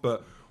week off.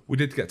 But we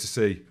did get to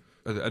see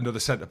another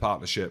centre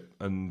partnership,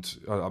 and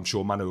I'm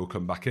sure Manu will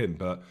come back in.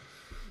 But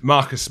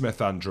Marcus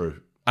Smith, Andrew,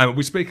 and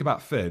we speak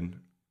about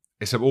Finn,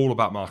 it's all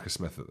about Marcus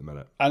Smith at the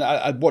minute.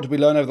 And what did we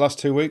learn over the last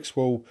 2 weeks?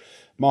 Well,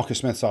 Marcus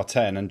Smith's our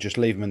 10 and just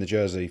leave him in the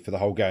jersey for the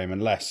whole game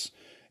unless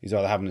he's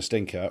either having a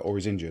stinker or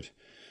he's injured.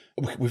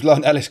 We've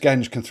learned Ellis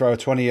Genge can throw a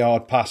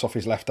 20-yard pass off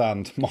his left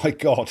hand. My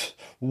God,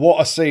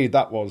 what a seed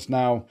that was.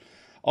 Now,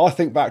 I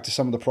think back to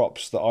some of the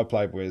props that I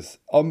played with.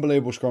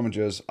 Unbelievable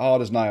scrummagers,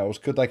 hard as nails.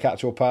 Could they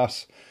catch or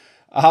pass?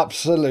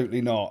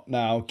 Absolutely not.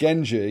 Now,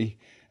 Genji,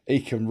 he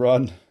can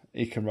run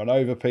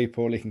over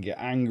people, he can get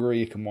angry,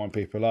 he can wind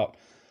people up.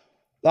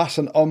 That's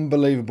an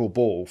unbelievable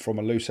ball from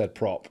a loose head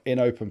prop in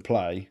open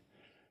play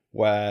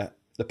where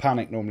the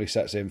panic normally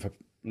sets in for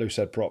loose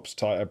head props,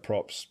 tight head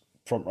props,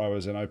 front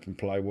rowers in open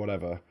play,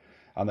 whatever,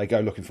 and they go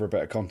looking for a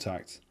bit of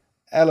contact.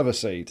 Hell of a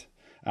seed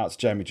out to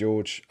Jamie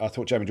George. I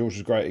thought Jamie George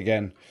was great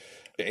again.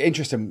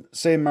 Interesting,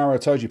 seeing Mauro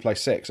Itoje play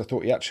 6, I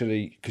thought he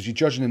actually, because you're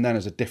judging him then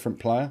as a different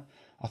player,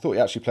 I thought he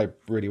actually played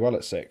really well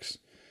at 6,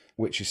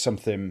 which is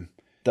something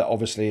that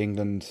obviously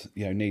England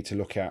need to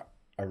look at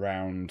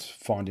around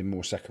finding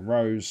more second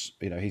rows.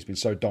 He's been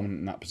so dominant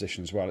in that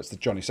position as well. It's the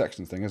Johnny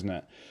Sexton thing, isn't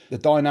it? The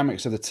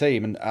dynamics of the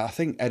team, and I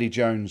think Eddie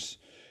Jones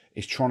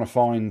is trying to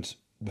find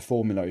the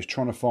formula. He's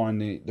trying to find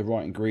the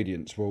right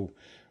ingredients. Well,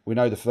 we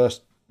know the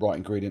first right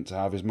ingredient to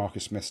have is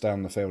Marcus Smith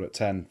down the field at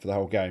 10 for the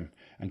whole game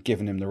and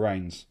giving him the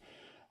reins,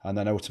 and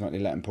then ultimately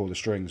let him pull the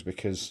strings,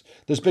 because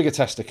there's bigger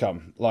tests to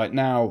come. Like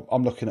now,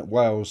 I'm looking at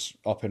Wales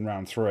up in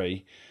round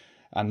 3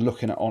 and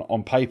looking at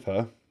on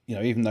paper,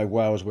 even though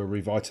Wales were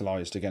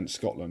revitalised against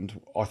Scotland,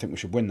 I think we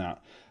should win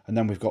that. And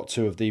then we've got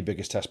 2 of the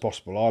biggest tests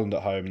possible, Ireland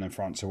at home and then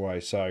France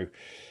away. So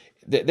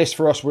this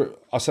for us,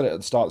 I said it at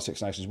the start of the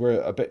Six Nations, we're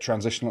a bit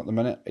transitional at the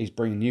minute. He's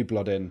bringing new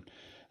blood in,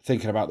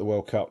 thinking about the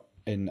World Cup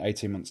in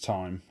 18 months'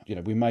 time.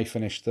 We may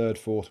finish 3rd,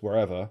 4th,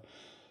 wherever,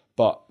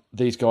 but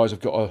these guys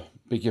have got to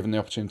be given the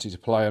opportunity to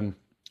play and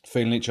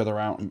feeling each other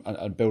out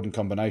and building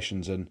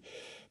combinations, and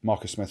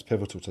Marcus Smith's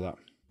pivotal to that.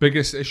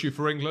 Biggest issue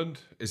for England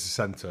is the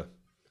centre.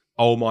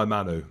 Oh my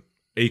Manu.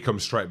 He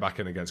comes straight back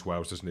in against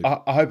Wales, doesn't he?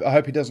 I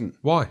hope he doesn't.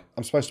 Why?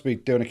 I'm supposed to be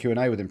doing a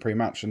Q&A with him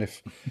pre-match, and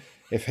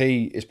if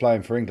he is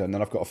playing for England,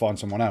 then I've got to find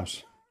someone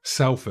else.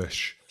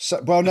 Selfish.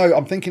 Well, no,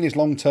 I'm thinking his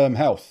long-term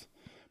health.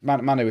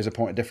 Manu is a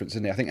point of difference,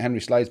 isn't he? I think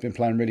Henry Slade's been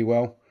playing really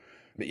well.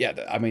 But yeah,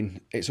 I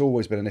mean, it's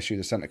always been an issue,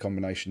 the centre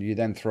combination. You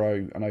then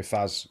throw, I know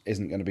Faz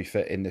isn't going to be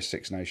fit in this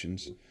Six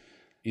Nations.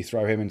 You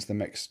throw him into the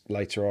mix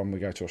later on, we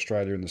go to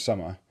Australia in the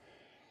summer.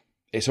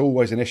 It's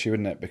always an issue,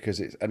 isn't it? Because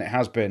it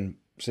has been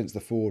since the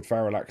forward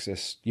Farrell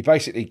axis. You're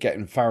basically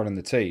getting Farrell in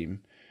the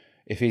team.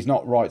 If he's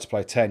not right to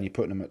play 10, you're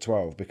putting him at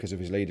 12 because of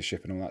his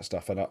leadership and all that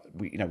stuff. And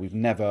we've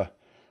never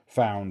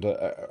found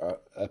a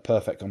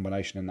perfect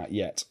combination in that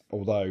yet.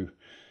 Although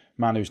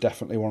Manu's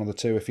definitely one of the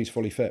 2 if he's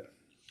fully fit.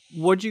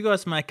 What do you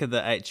guys make of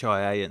the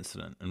HIA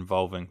incident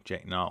involving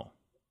Jack Noel?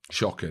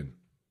 Shocking.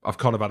 I've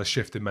kind of had a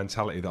shift in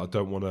mentality that I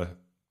don't want to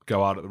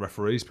go out at the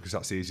referees because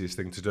that's the easiest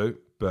thing to do.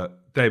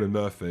 But Damon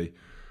Murphy,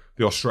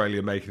 the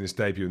Australian making his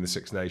debut in the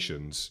Six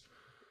Nations,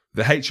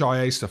 the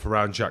HIA stuff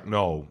around Jack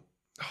Noel,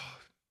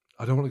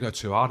 I don't want to go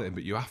too hard at him,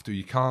 but you have to.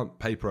 You can't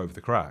paper over the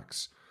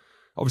cracks.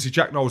 Obviously,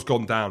 Jack Noel's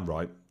gone down,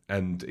 right?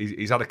 And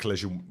he's had a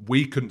collision.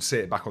 We couldn't see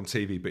it back on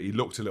TV, but he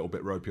looked a little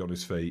bit ropey on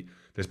his feet.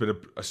 There's been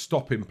a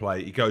stop in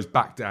play. He goes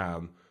back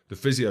down. The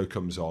physio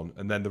comes on,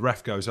 and then the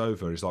ref goes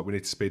over. He's like, we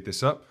need to speed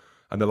this up.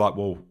 And they're like,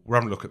 well, we're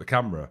having a look at the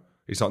camera.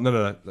 He's like,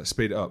 no, let's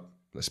speed it up.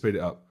 Let's speed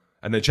it up.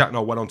 And then Jack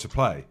Noel went on to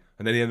play.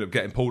 And then he ended up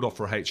getting pulled off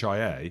for a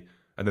HIA.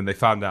 And then they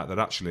found out that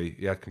actually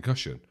he had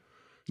concussion.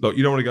 Look,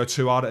 you don't want to go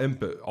too hard at him,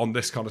 but on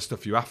this kind of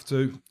stuff you have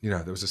to.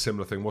 There was a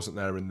similar thing, wasn't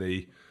there, in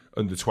the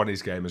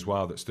under-20s game as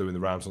well that's doing the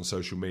rounds on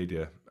social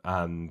media.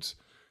 And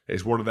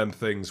it's one of them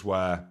things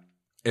where,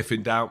 if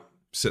in doubt,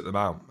 sit them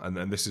out.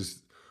 And this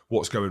is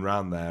what's going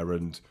around there.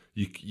 And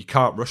you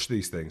can't rush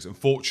these things.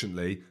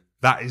 Unfortunately,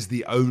 that is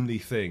the only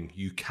thing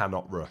you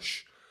cannot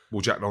rush.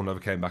 Well, Jack Nowell never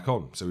came back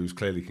on, so he was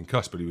clearly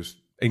concussed, but he was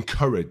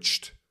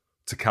encouraged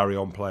to carry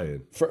on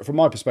playing. From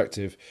my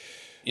perspective,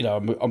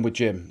 I'm with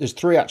Jim. There's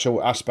 3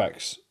 actual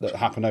aspects that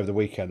happened over the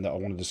weekend that I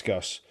want to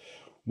discuss.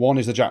 One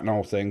is the Jack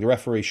Nowell thing. The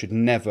referee should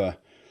never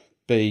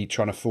be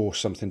trying to force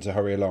something to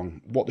hurry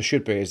along. What there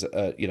should be is,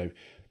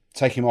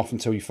 take him off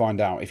until you find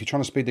out. If you're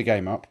trying to speed the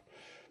game up,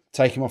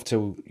 take him off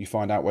till you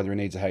find out whether he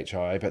needs a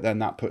HIA, but then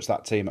that puts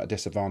that team at a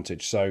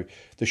disadvantage. So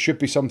there should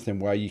be something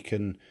where you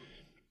can,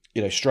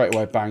 straight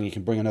away, bang, you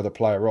can bring another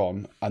player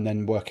on and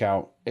then work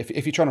out if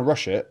you're trying to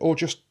rush it, or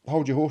just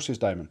hold your horses,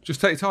 Damon.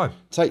 Just take your time.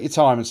 Take your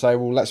time and say,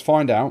 well, let's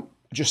find out.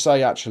 Just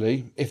say,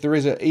 actually, if there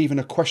is even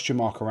a question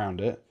mark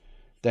around it,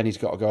 then he's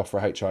got to go off for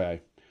a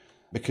HIA.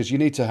 Because you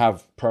need to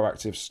have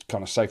proactive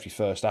kind of safety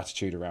first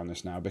attitude around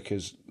this now,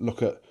 because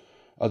look at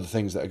other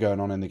things that are going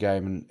on in the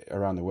game and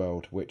around the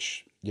world,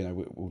 which,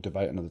 we'll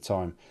debate another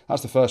time.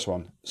 That's the first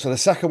one. So the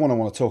second one I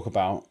want to talk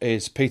about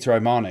is Peter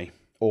O'Mahony,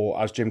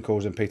 or as Jim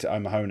calls him, Peter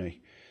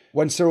O'Mahony.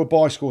 When Cyril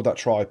Bay scored that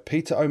try,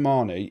 Peter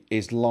O'Mahony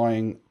is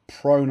lying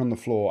prone on the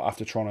floor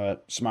after trying to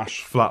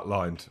smash...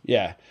 Flatlined.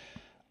 Yeah.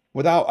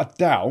 Without a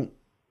doubt,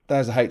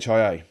 there's a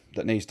HIA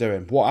that needs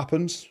doing. What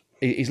happens?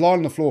 He's lying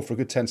on the floor for a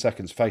good 10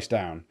 seconds, face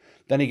down.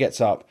 Then he gets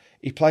up.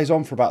 He plays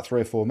on for about 3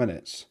 or 4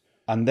 minutes.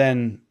 And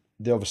then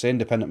the obviously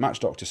independent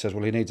match doctor says,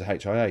 well, he needs a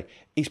HIA.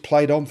 He's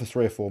played on for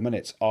 3 or 4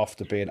 minutes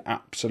after being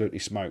absolutely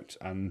smoked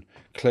and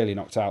clearly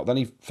knocked out. Then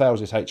he fails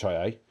his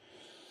HIA.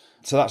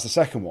 So that's the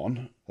second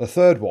one. The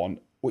third one,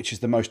 which is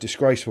the most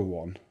disgraceful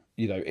one,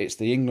 it's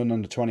the England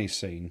under-20s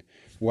scene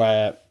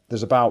where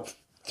there's about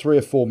 3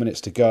 or 4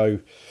 minutes to go.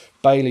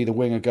 Bailey, the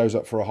winger, goes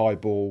up for a high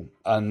ball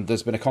and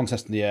there's been a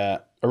contest in the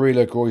air.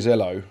 Aurelio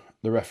Groisillo,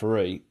 the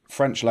referee,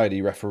 French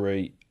lady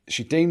referee,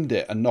 she deemed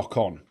it a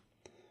knock-on.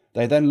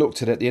 They then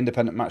looked at it, the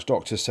independent match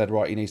doctor said,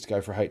 right, he needs to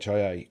go for a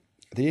HIA.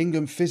 The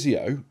England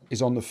physio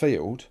is on the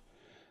field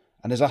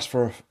and has asked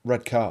for a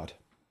red card.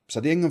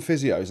 So the England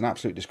physio is an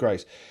absolute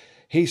disgrace.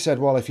 He said,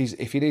 well, if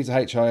he needs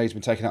a HIA, he's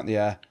been taken out in the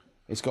air,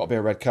 it's got to be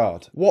a red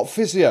card. What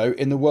physio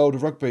in the world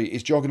of rugby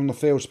is jogging on the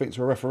field, speaking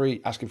to a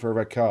referee, asking for a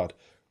red card?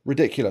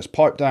 Ridiculous.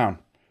 Pipe down.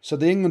 So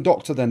the England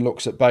doctor then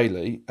looks at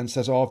Bailey and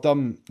says, I've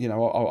done,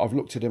 I've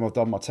looked at him, I've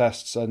done my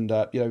tests, and,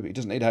 he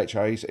doesn't need a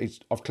HIA,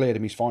 I've cleared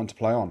him, he's fine to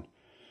play on.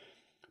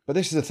 But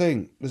this is the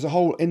thing, there's a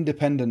whole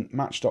independent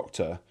match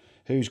doctor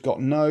who's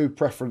got no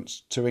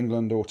preference to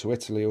England or to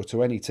Italy or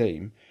to any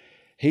team.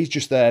 He's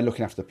just there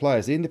looking after the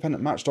players. The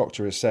independent match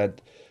doctor has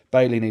said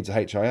Bailey needs a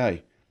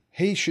HIA.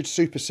 He should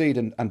supersede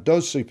and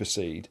does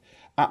supersede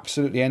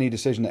absolutely any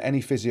decision that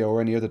any physio or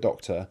any other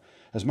doctor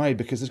has made,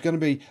 because there's going to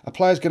be, a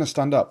player's going to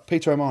stand up.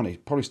 Peter O'Mahony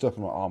probably stood up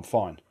and like, I'm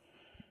fine.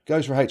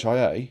 Goes for a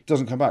HIA,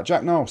 doesn't come back.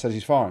 Jack Nowell says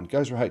he's fine.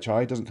 Goes for a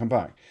HIA, doesn't come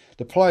back.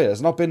 The players,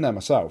 and I've been there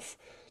myself,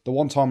 the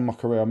one time in my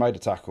career I made a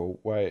tackle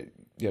where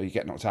you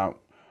get knocked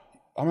out.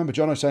 I remember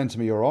Jono saying to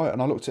me, you're all right?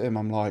 And I looked at him,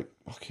 I'm like,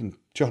 fucking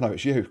Jono,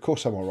 it's you. Of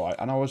course I'm all right.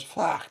 And I was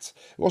fucked.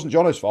 It wasn't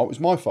Jono's fault, it was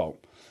my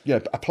fault.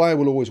 A player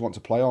will always want to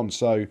play on.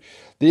 So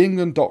the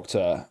England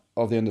doctor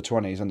of the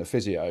under-20s and the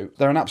physio,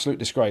 they're an absolute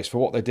disgrace for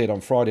what they did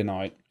on Friday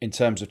night in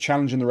terms of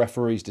challenging the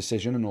referee's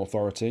decision and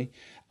authority,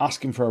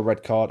 asking for a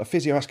red card. A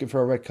physio asking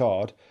for a red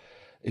card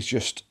is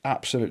just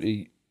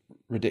absolutely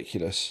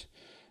ridiculous.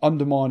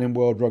 Undermining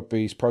World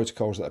Rugby's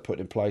protocols that are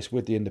put in place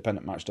with the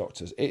independent match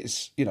doctors.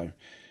 It's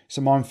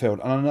a minefield.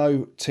 And I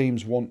know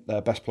teams want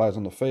their best players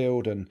on the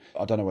field, and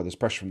I don't know whether there's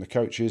pressure from the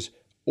coaches.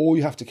 All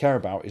you have to care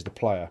about is the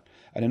player.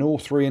 And in all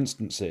 3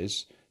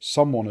 instances,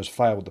 someone has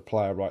failed the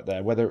player right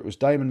there. Whether it was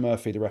Damon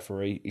Murphy, the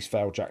referee, he's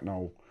failed Jack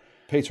Nowell.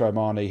 Peter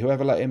O'Mahony,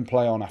 whoever let him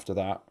play on after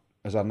that,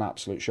 has had an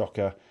absolute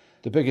shocker.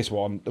 The biggest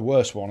one, the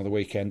worst one of the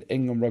weekend,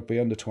 England Rugby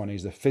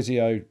under-20s, the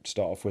physio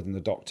start off with and the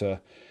doctor,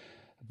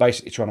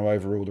 basically trying to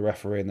overrule the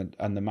referee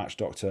and the match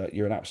doctor.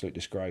 You're an absolute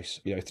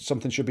disgrace.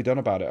 Something should be done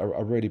about it.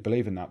 I really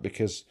believe in that,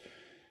 because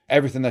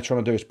everything they're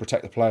trying to do is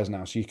protect the players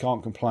now. So you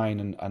can't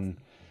complain and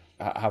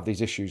have these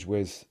issues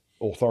with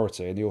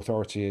authority, and the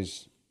authority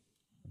is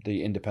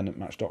the independent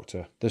match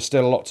doctor. There's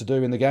still a lot to do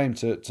in the game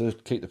to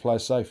keep the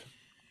players safe.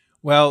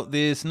 Well,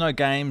 there's no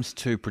games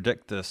to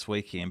predict this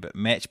weekend, but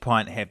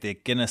Matchpoint have their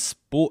Guinness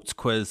Sports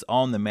Quiz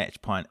on the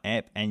Matchpoint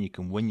app, and you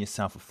can win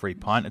yourself a free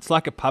pint. It's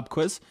like a pub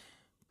quiz,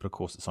 but of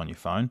course it's on your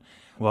phone.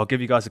 Well, I'll give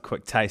you guys a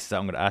quick taste. So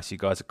I'm going to ask you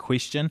guys a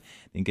question,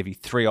 then give you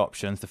 3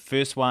 options. The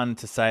first one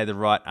to say the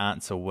right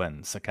answer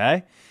wins,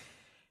 okay?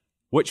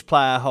 Which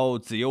player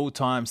holds the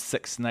all-time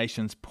Six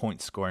Nations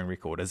point scoring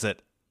record? Is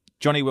it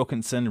Johnny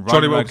Wilkinson,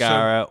 Ronan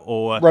O'Gara,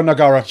 or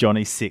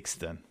Johnny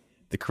Sexton?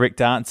 The correct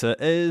answer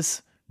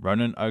is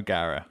Ronan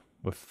O'Gara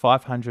with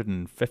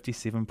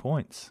 557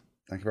 points.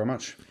 Thank you very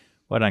much.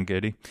 Well done,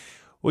 Gertie.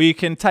 Well, you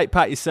can take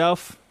part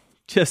yourself.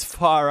 Just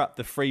fire up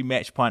the free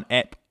Matchpoint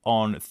app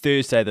on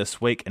Thursday this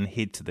week and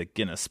head to the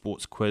Guinness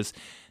Sports Quiz.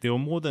 There were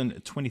more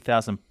than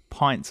 20,000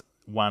 pints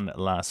won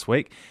last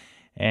week.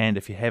 And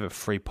if you have a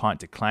free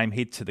pint to claim,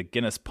 head to the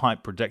Guinness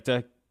Pint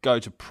Predictor, go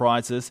to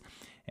prizes,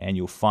 and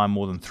you'll find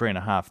more than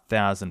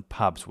 3,500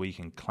 pubs where you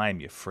can claim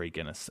your free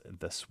Guinness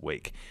this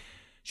week.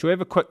 Shall we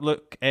have a quick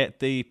look at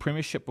the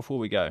Premiership before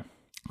we go?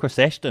 Chris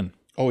Ashton.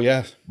 Oh,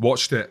 yeah.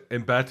 Watched it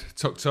in bed,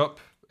 tucked up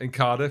in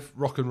Cardiff,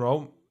 rock and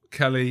roll.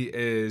 Kelly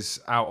is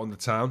out on the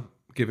town,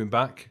 giving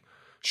back,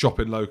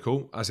 shopping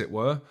local, as it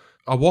were.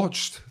 I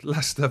watched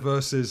Leicester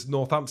versus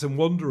Northampton,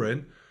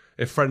 wondering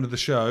if friend of the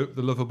show,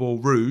 the lovable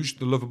Rouge,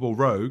 the lovable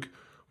Rogue,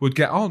 would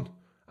get on.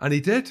 And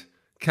he did.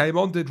 Came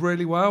on, did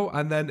really well,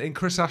 and then in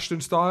Chris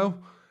Ashton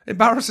style,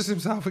 embarrasses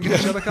himself and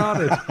gets yellow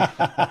carded.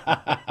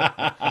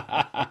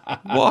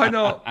 Why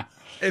not?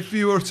 If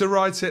you were to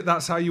write it,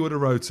 that's how you would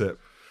have wrote it.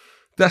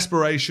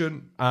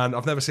 Desperation, and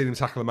I've never seen him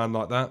tackle a man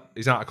like that.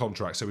 He's out of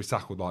contract, so he's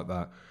tackled like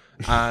that.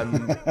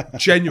 And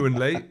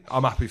genuinely,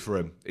 I'm happy for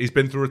him. He's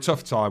been through a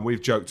tough time.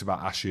 We've joked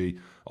about Ashy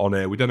on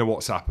here. We don't know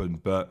what's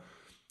happened, but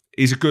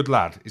he's a good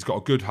lad. He's got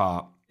a good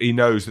heart. He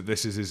knows that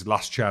this is his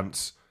last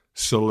chance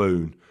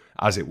saloon,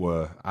 as it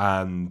were.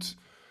 And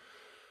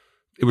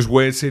it was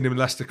weird seeing him in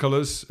Leicester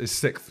colours, his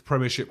 6th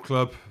Premiership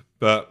club.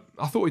 But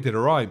I thought he did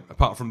all right,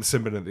 apart from the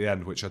sin bin at the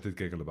end, which I did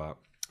giggle about.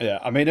 Yeah,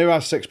 I mean, who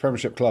has 6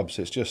 Premiership clubs?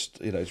 It's just,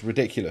 it's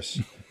ridiculous.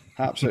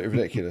 Absolutely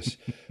ridiculous.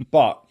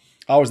 But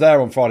I was there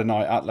on Friday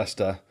night at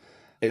Leicester.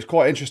 It's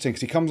quite interesting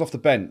because he comes off the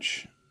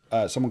bench.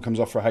 Someone comes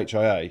off for a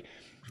HIA.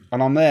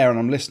 And I'm there and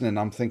I'm listening.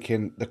 I'm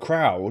thinking, the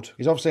crowd,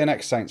 he's obviously an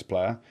ex-Saints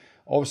player,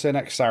 obviously an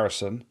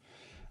ex-Saracen.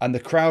 And the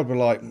crowd were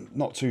like,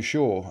 not too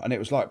sure. And it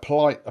was like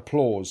polite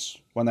applause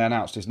when they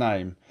announced his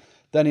name.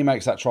 Then he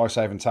makes that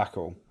try-saving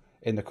tackle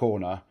in the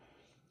corner.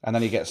 And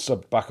then he gets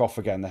subbed back off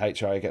again. The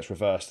HIA gets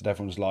reversed and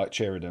everyone's like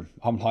cheering him.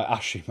 I'm like,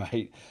 Ashy,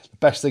 mate, the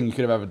best thing you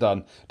could have ever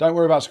done. Don't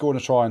worry about scoring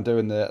a try and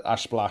doing the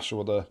ash splash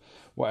or the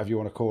whatever you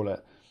want to call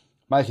it.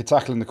 Make a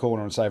tackle in the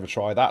corner and save a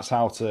try. That's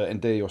how to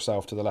endear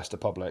yourself to the Leicester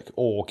public,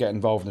 or get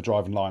involved in the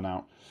driving line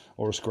out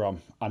or a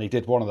scrum. And he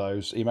did one of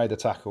those. He made the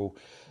tackle.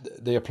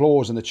 The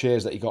applause and the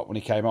cheers that he got when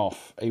he came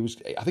off, I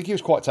think he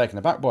was quite taken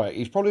aback by it.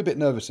 He's probably a bit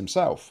nervous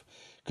himself.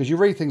 Because you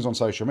read things on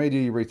social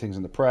media, you read things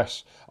in the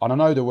press, and I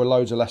know there were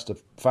loads of Leicester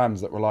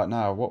fans that were like,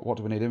 no, what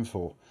do we need him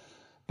for?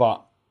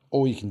 But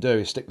all you can do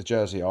is stick the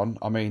jersey on.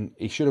 I mean,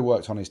 he should have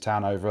worked on his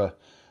tan over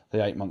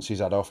the 8 months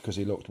he's had off because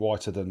he looked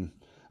whiter than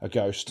a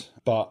ghost.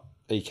 But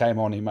he came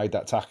on, he made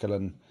that tackle,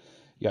 and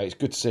yeah, it's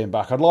good to see him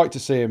back. I'd like to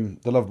see him,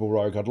 the lovable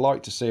Rogue, I'd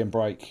like to see him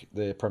break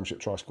the Premiership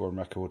try-scoring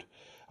record.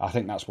 I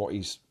think that's what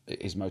his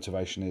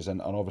motivation is,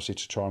 and obviously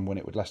to try and win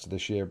it with Leicester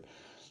this year.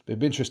 It'd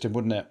be interesting,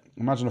 wouldn't it?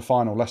 Imagine a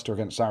final, Leicester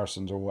against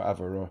Saracens or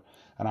whatever,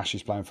 and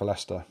Ashley's playing for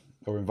Leicester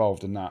or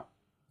involved in that.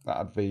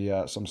 That'd be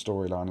some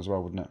storyline as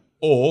well, wouldn't it?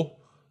 Or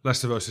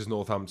Leicester versus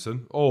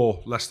Northampton,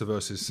 or Leicester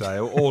versus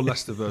Sale, or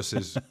Leicester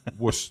versus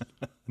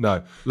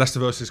Leicester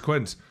versus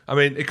Quins. I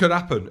mean, it could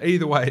happen.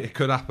 Either way, it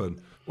could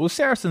happen. Well,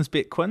 Saracens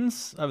beat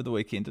Quins over the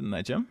weekend, didn't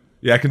they, Jim?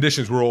 Yeah,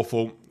 conditions were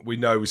awful. We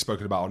know we've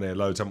spoken about on here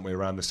loads, haven't we,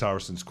 around the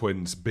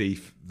Saracens-Quins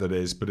beef that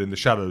is. But in the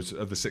shadows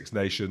of the Six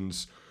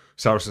Nations,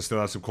 Saracens still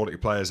had some quality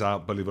players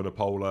out. Billy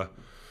Vunipola,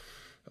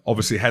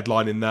 obviously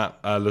headlining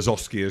that,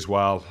 Lazowski as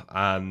well.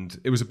 And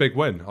it was a big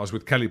win. I was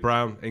with Kelly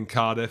Brown in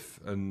Cardiff,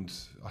 and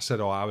I said,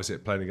 how is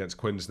it playing against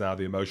Quins now,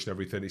 the emotion,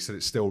 everything? He said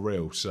it's still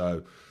real.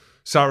 So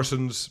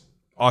Saracens,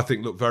 I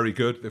think, look very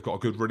good. They've got a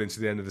good run into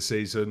the end of the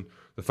season.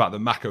 The fact that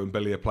Mako and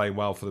Billy are playing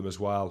well for them as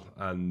well,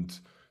 and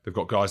they've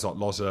got guys like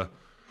Loza.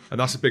 And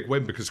that's a big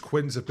win because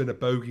Quins have been a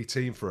bogey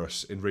team for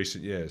us in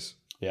recent years.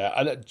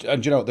 Yeah,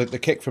 and you know, the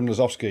kick from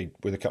Lazowski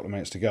with a couple of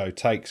minutes to go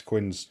takes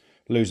Quins'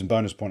 losing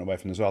bonus point away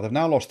from them as well. They've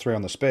now lost 3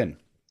 on the spin,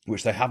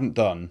 which they hadn't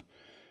done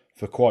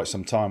for quite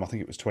some time. I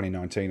think it was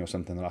 2019 or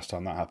something the last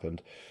time that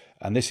happened.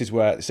 And this is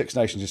where the Six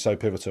Nations is so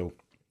pivotal.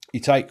 You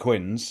take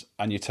Quins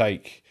and you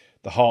take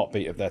the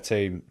heartbeat of their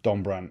team,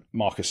 Don Brandt,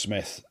 Marcus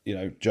Smith,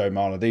 Joe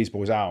Marler, these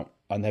boys out,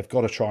 and they've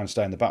got to try and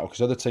stay in the battle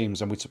because other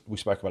teams, and we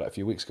spoke about it a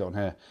few weeks ago on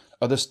here,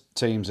 other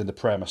teams in the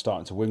Prem are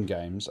starting to win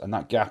games, and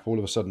that gap all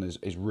of a sudden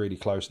is really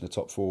close in the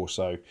top 4.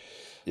 So,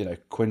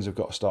 Quins have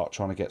got to start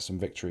trying to get some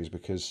victories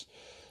because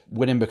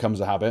winning becomes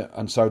a habit,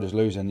 and so does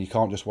losing. You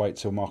can't just wait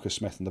till Marcus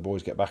Smith and the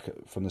boys get back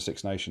from the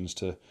Six Nations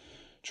to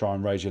try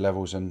and raise your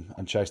levels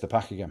and chase the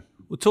pack again.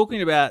 We're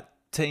talking about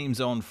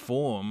teams on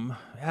form.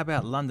 How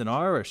about London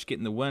Irish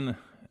getting the win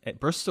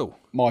at Bristol?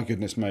 My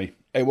goodness me.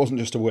 It wasn't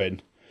just a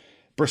win.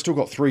 Bristol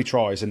got 3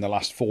 tries in the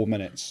last 4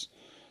 minutes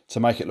to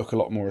make it look a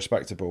lot more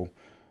respectable.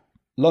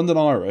 London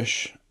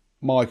Irish,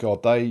 my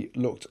God, they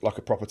looked like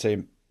a proper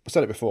team. I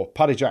said it before,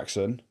 Paddy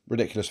Jackson,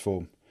 ridiculous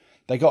form.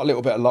 They got a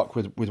little bit of luck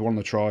with one of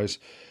the tries,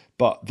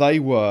 but they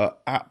were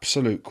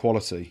absolute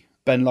quality.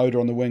 Ben Loader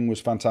on the wing was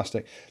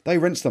fantastic. They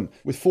rinsed them.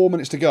 With 4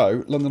 minutes to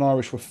go, London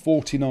Irish were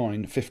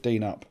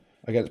 49-15 up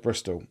against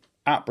Bristol.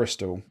 At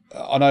Bristol,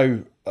 I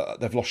know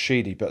they've lost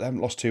Sheedy, but they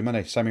haven't lost too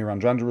many. Semi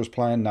Randrandra was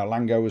playing, now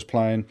Lango was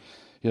playing.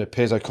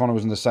 Piers O'Connor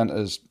was in the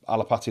centres,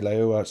 Alapati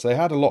Leua. So they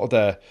had a lot of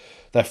their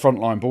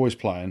frontline boys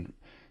playing.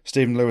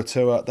 Stephen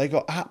Luatua, they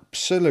got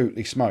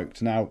absolutely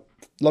smoked. Now,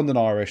 London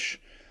Irish,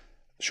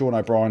 Sean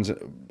O'Brien's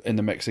in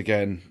the mix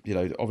again.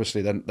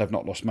 Obviously they've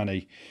not lost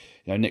many.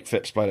 Nick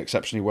Phipps played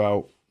exceptionally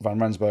well. Van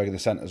Rensburg in the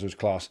centres was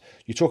class.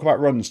 You talk about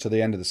runs to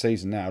the end of the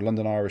season now.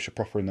 London Irish are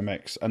proper in the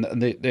mix. And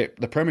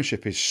the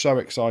Premiership is so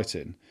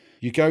exciting.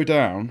 You go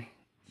down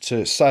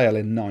to Sale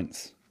in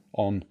 9th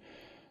on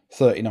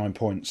 39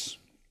 points.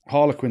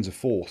 Harlequins are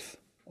 4th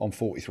on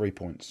 43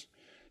 points.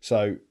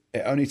 So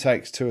it only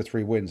takes 2 or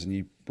 3 wins and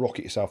you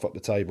rocket yourself up the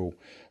table.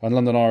 And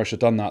London Irish have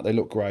done that. They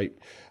look great.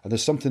 And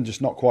there's something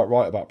just not quite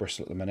right about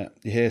Bristol at the minute.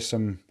 You hear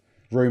some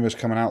rumours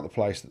coming out of the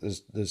place that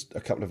there's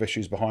a couple of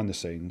issues behind the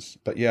scenes.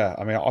 But yeah,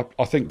 I mean,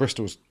 I think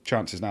Bristol's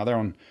chances now, they're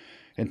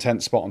in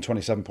 10th spot on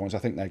 27 points. I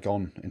think they're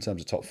gone in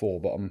terms of top 4.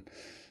 But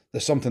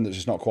there's something that's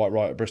just not quite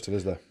right at Bristol,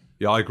 is there?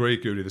 Yeah, I agree,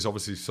 Goody. There's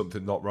obviously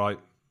something not right.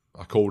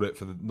 I called it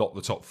for not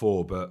the top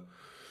 4, but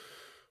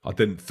I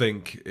didn't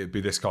think it'd be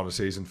this kind of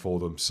season for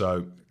them.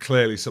 So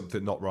clearly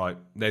something not right.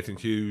 Nathan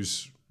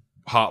Hughes,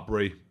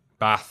 Hartbury,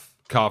 Bath,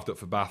 carved up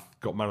for Bath,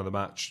 got man of the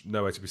match.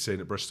 Nowhere to be seen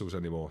at Bristol's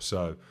anymore.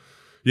 So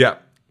yeah,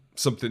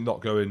 something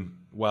not going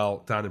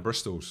well down in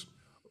Bristol's.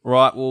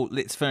 Right, well,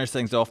 let's finish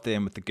things off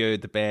then with the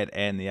good, the bad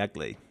and the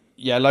ugly.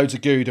 Yeah, loads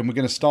of good. And we're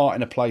going to start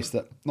in a place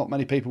that not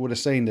many people would have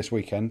seen this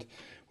weekend.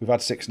 We've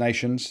had Six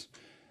Nations.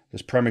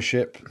 There's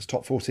Premiership, there's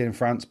top 14 in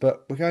France,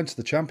 but we're going to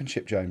the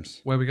Championship,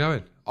 James. Where are we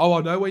going? Oh,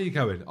 I know where you're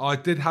going. I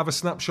did have a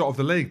snapshot of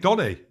the league.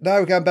 Donny? No,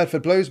 we're going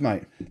Bedford Blues,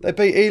 mate. They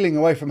beat Ealing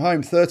away from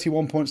home,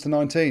 31 points to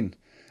 19.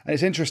 And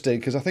it's interesting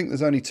because I think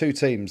there's only 2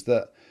 teams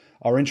that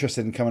are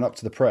interested in coming up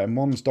to the Prem.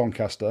 One's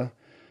Doncaster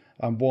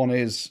and one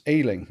is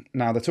Ealing.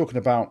 Now, they're talking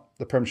about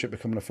the Premiership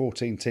becoming a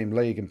 14-team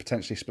league and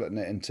potentially splitting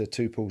it into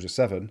 2 pools of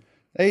 7.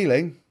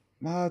 Ealing,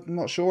 I'm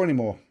not sure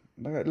anymore.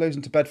 They're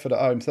losing to Bedford at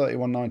home,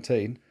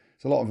 31-19.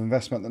 There's a lot of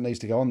investment that needs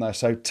to go on there.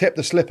 So tip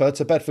the slipper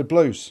to Bedford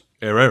Blues.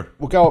 Here, here.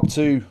 We'll go up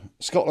to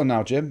Scotland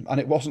now, Jim. And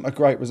it wasn't a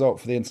great result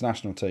for the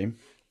international team,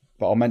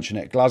 but I'll mention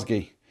it.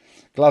 Glasgow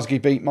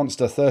beat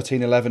Munster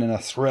 13-11 in a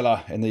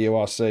thriller in the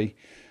URC.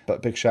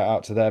 But big shout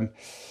out to them.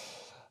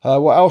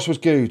 What else was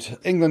good?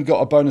 England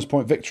got a bonus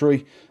point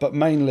victory, but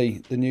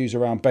mainly the news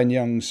around Ben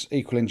Youngs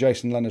equaling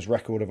Jason Leonard's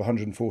record of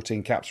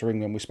 114 caps for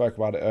England. We spoke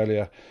about it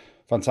earlier.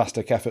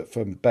 Fantastic effort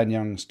from Ben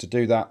Youngs to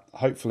do that.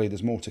 Hopefully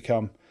there's more to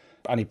come.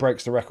 And he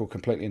breaks the record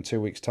completely in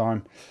 2 weeks'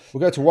 time. We'll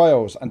go to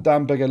Wales, and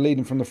Dan Biggar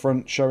leading from the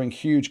front, showing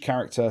huge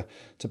character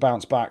to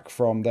bounce back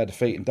from their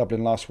defeat in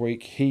Dublin last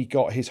week. He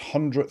got his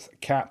 100th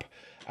cap,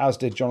 as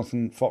did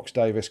Jonathan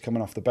Fox-Davis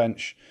coming off the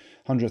bench.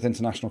 100th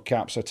international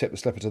cap, so tip the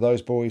slipper to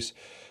those boys.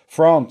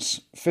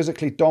 France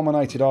physically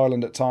dominated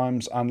Ireland at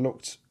times and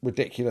looked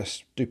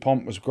ridiculous.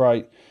 Dupont was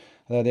great.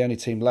 They're the only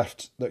team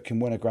left that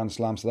can win a Grand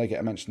Slam, so they get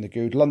a mention in the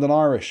good. London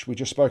Irish, we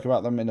just spoke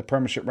about them in the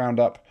Premiership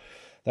roundup.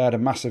 They had a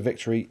massive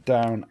victory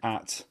down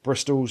at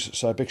Bristol's,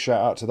 so a big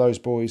shout out to those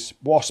boys.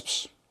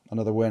 Wasps,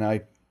 another win, eh?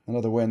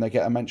 Another win, they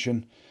get a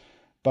mention.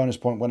 Bonus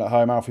point win at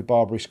home, Alfie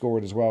Barbary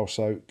scored as well,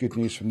 so good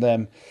news from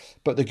them.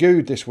 But the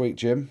good this week,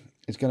 Jim,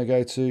 is going to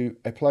go to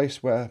a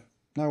place where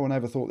no one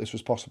ever thought this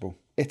was possible.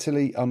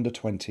 Italy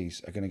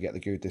under-20s are going to get the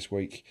good this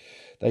week.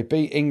 They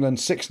beat England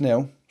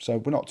 6-0, so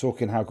we're not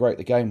talking how great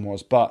the game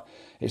was, but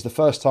it's the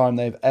first time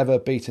they've ever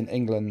beaten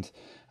England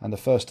and the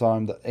first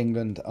time that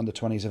England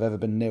under-20s have ever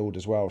been nilled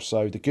as well.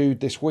 So the good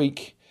this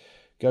week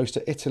goes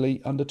to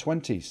Italy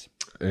under-20s.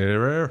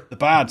 Here. The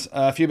bad,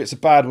 a few bits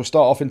of bad. We'll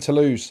start off in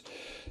Toulouse.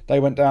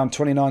 They went down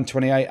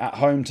 29-28 at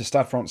home to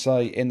Stade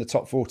Francais in the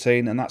top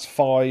 14, and that's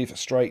 5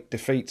 straight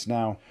defeats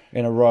now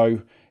in a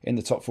row in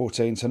the top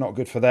 14, so not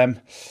good for them.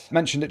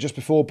 Mentioned it just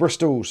before,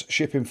 Bristol's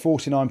shipping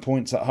 49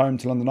 points at home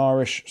to London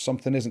Irish.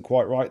 Something isn't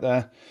quite right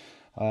there.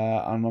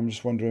 And I'm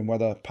just wondering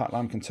whether Pat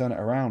Lam can turn it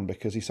around,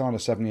 because he signed a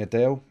 7-year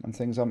deal and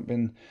things haven't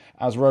been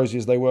as rosy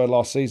as they were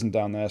last season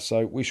down there,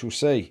 so we shall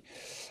see.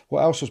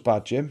 What else was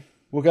bad, Jim?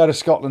 We'll go to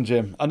Scotland,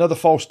 Jim. Another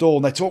false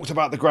dawn. They talked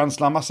about the Grand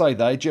Slam. I say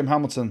they. Jim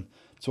Hamilton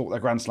talked their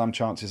Grand Slam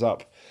chances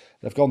up.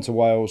 They've gone to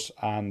Wales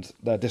and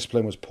their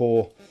discipline was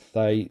poor.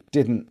 They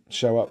didn't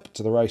show up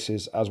to the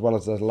races as well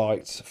as they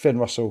liked. Finn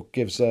Russell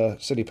gives a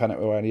silly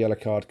penalty away and a yellow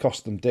card.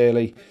 Cost them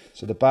dearly.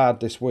 So the bad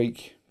this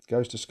week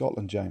goes to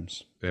Scotland,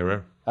 James.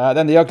 Here.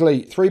 Then the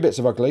ugly, 3 bits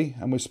of ugly,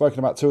 and we've spoken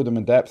about 2 of them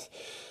in depth.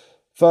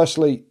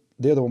 Firstly,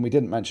 the other one we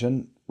didn't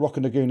mention,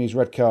 Rockanagooni's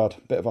red card.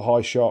 Bit of a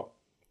high shot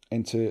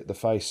into the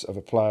face of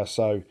a player,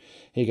 so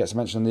he gets a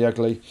mention in the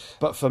ugly.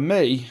 But for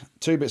me,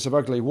 2 bits of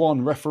ugly.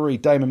 One, referee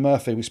Damon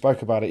Murphy, we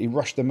spoke about it. He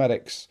rushed the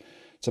medics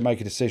to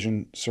make a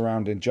decision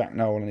surrounding Jack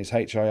Noel and his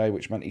HIA,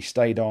 which meant he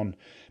stayed on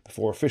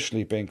before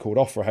officially being called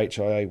off for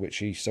HIA, which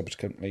he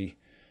subsequently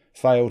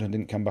failed and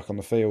didn't come back on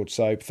the field.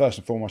 So first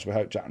and foremost, we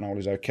hope Jack Noel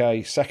is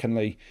okay.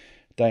 Secondly,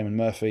 Damon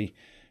Murphy,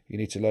 you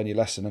need to learn your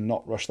lesson and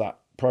not rush that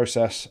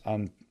process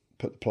and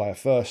put the player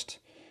first,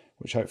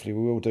 which hopefully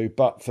we will do.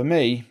 But for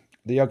me,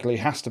 the ugly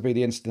has to be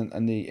the incident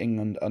in the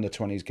England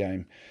under-20s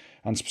game,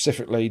 and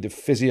specifically the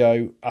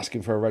physio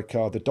asking for a red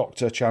card, the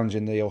doctor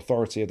challenging the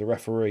authority of the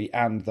referee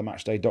and the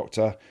matchday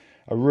doctor.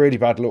 A really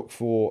bad look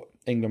for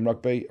England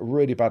rugby, a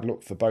really bad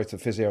look for both the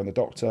physio and the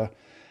doctor,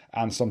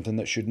 and something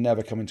that should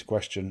never come into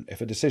question. If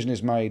a decision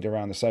is made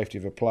around the safety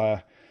of a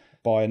player,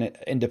 by an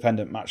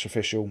independent match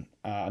official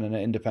and an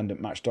independent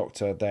match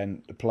doctor,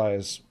 then the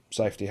player's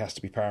safety has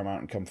to be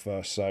paramount and come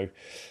first. So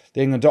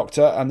the England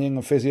doctor and the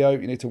England physio,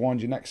 you need to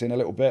wind your necks in a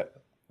little bit,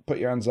 put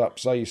your hands up,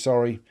 say you're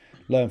sorry,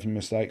 learn from your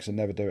mistakes and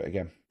never do it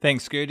again.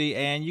 Thanks, Gertie.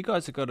 And you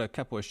guys have got a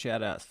couple of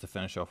shout-outs to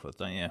finish off with,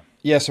 don't you?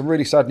 Yeah, some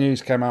really sad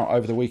news came out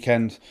over the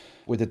weekend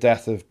with the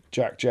death of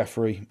Jack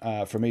Jeffrey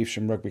from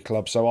Evesham Rugby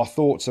Club. So our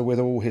thoughts are with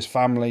all his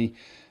family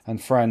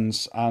and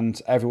friends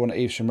and everyone at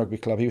Evesham Rugby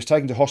Club. He was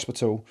taken to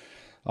hospital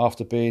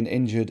after being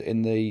injured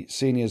in the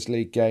Seniors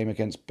League game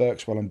against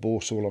Berkswell and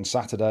Borsall on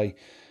Saturday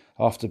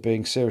after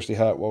being seriously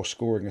hurt while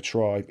scoring a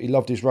try. He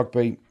loved his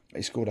rugby.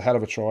 He scored a hell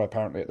of a try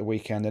apparently at the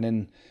weekend, and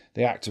in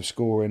the act of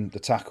scoring the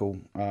tackle,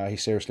 he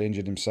seriously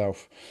injured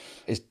himself.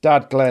 His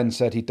dad, Glenn,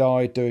 said he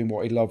died doing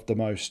what he loved the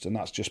most, and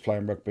that's just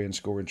playing rugby and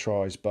scoring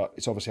tries. But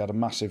it's obviously had a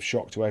massive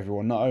shock to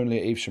everyone, not only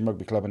at Evesham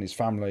Rugby Club and his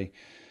family,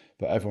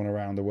 but everyone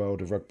around the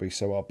world of rugby.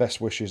 So our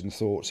best wishes and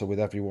thoughts are with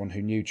everyone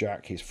who knew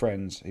Jack, his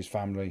friends, his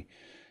family,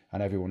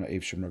 and everyone at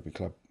Evesham Rugby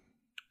Club.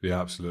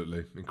 Yeah,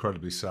 absolutely.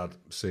 Incredibly sad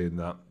seeing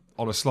that.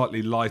 On a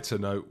slightly lighter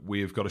note,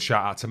 we've got a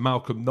shout out to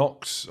Malcolm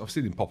Knox. I've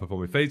seen him pop up on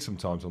my feed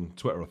sometimes on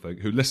Twitter, I think,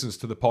 who listens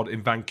to the pod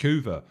in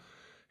Vancouver.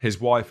 His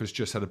wife has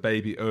just had a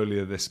baby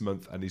earlier this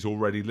month and he's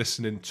already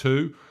listening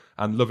to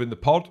and loving the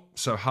pod.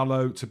 So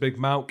hello to Big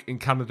Malk in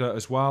Canada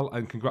as well,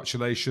 and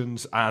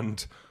congratulations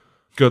and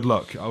good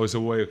luck. I was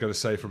always going to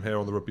say from here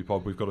on the Rugby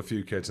Pod, we've got a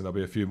few kids and there'll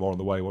be a few more on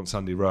the way once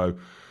Andy Rowe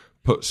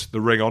puts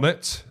the ring on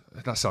it.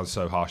 That sounds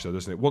so harsh though,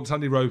 doesn't it? Once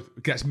Andy Rowe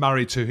gets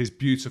married to his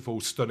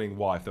beautiful, stunning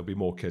wife, there'll be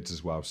more kids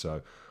as well.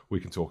 So we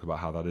can talk about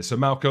how that is. So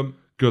Malcolm,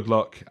 good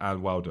luck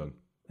and well done.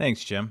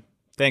 Thanks, Jim.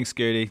 Thanks,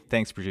 Gertie.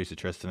 Thanks, producer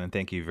Tristan. And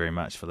thank you very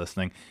much for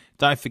listening.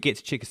 Don't forget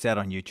to check us out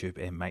on YouTube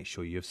and make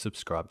sure you've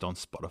subscribed on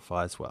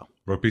Spotify as well.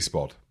 Rugby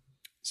Spod.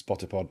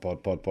 Spotify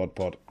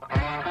pod.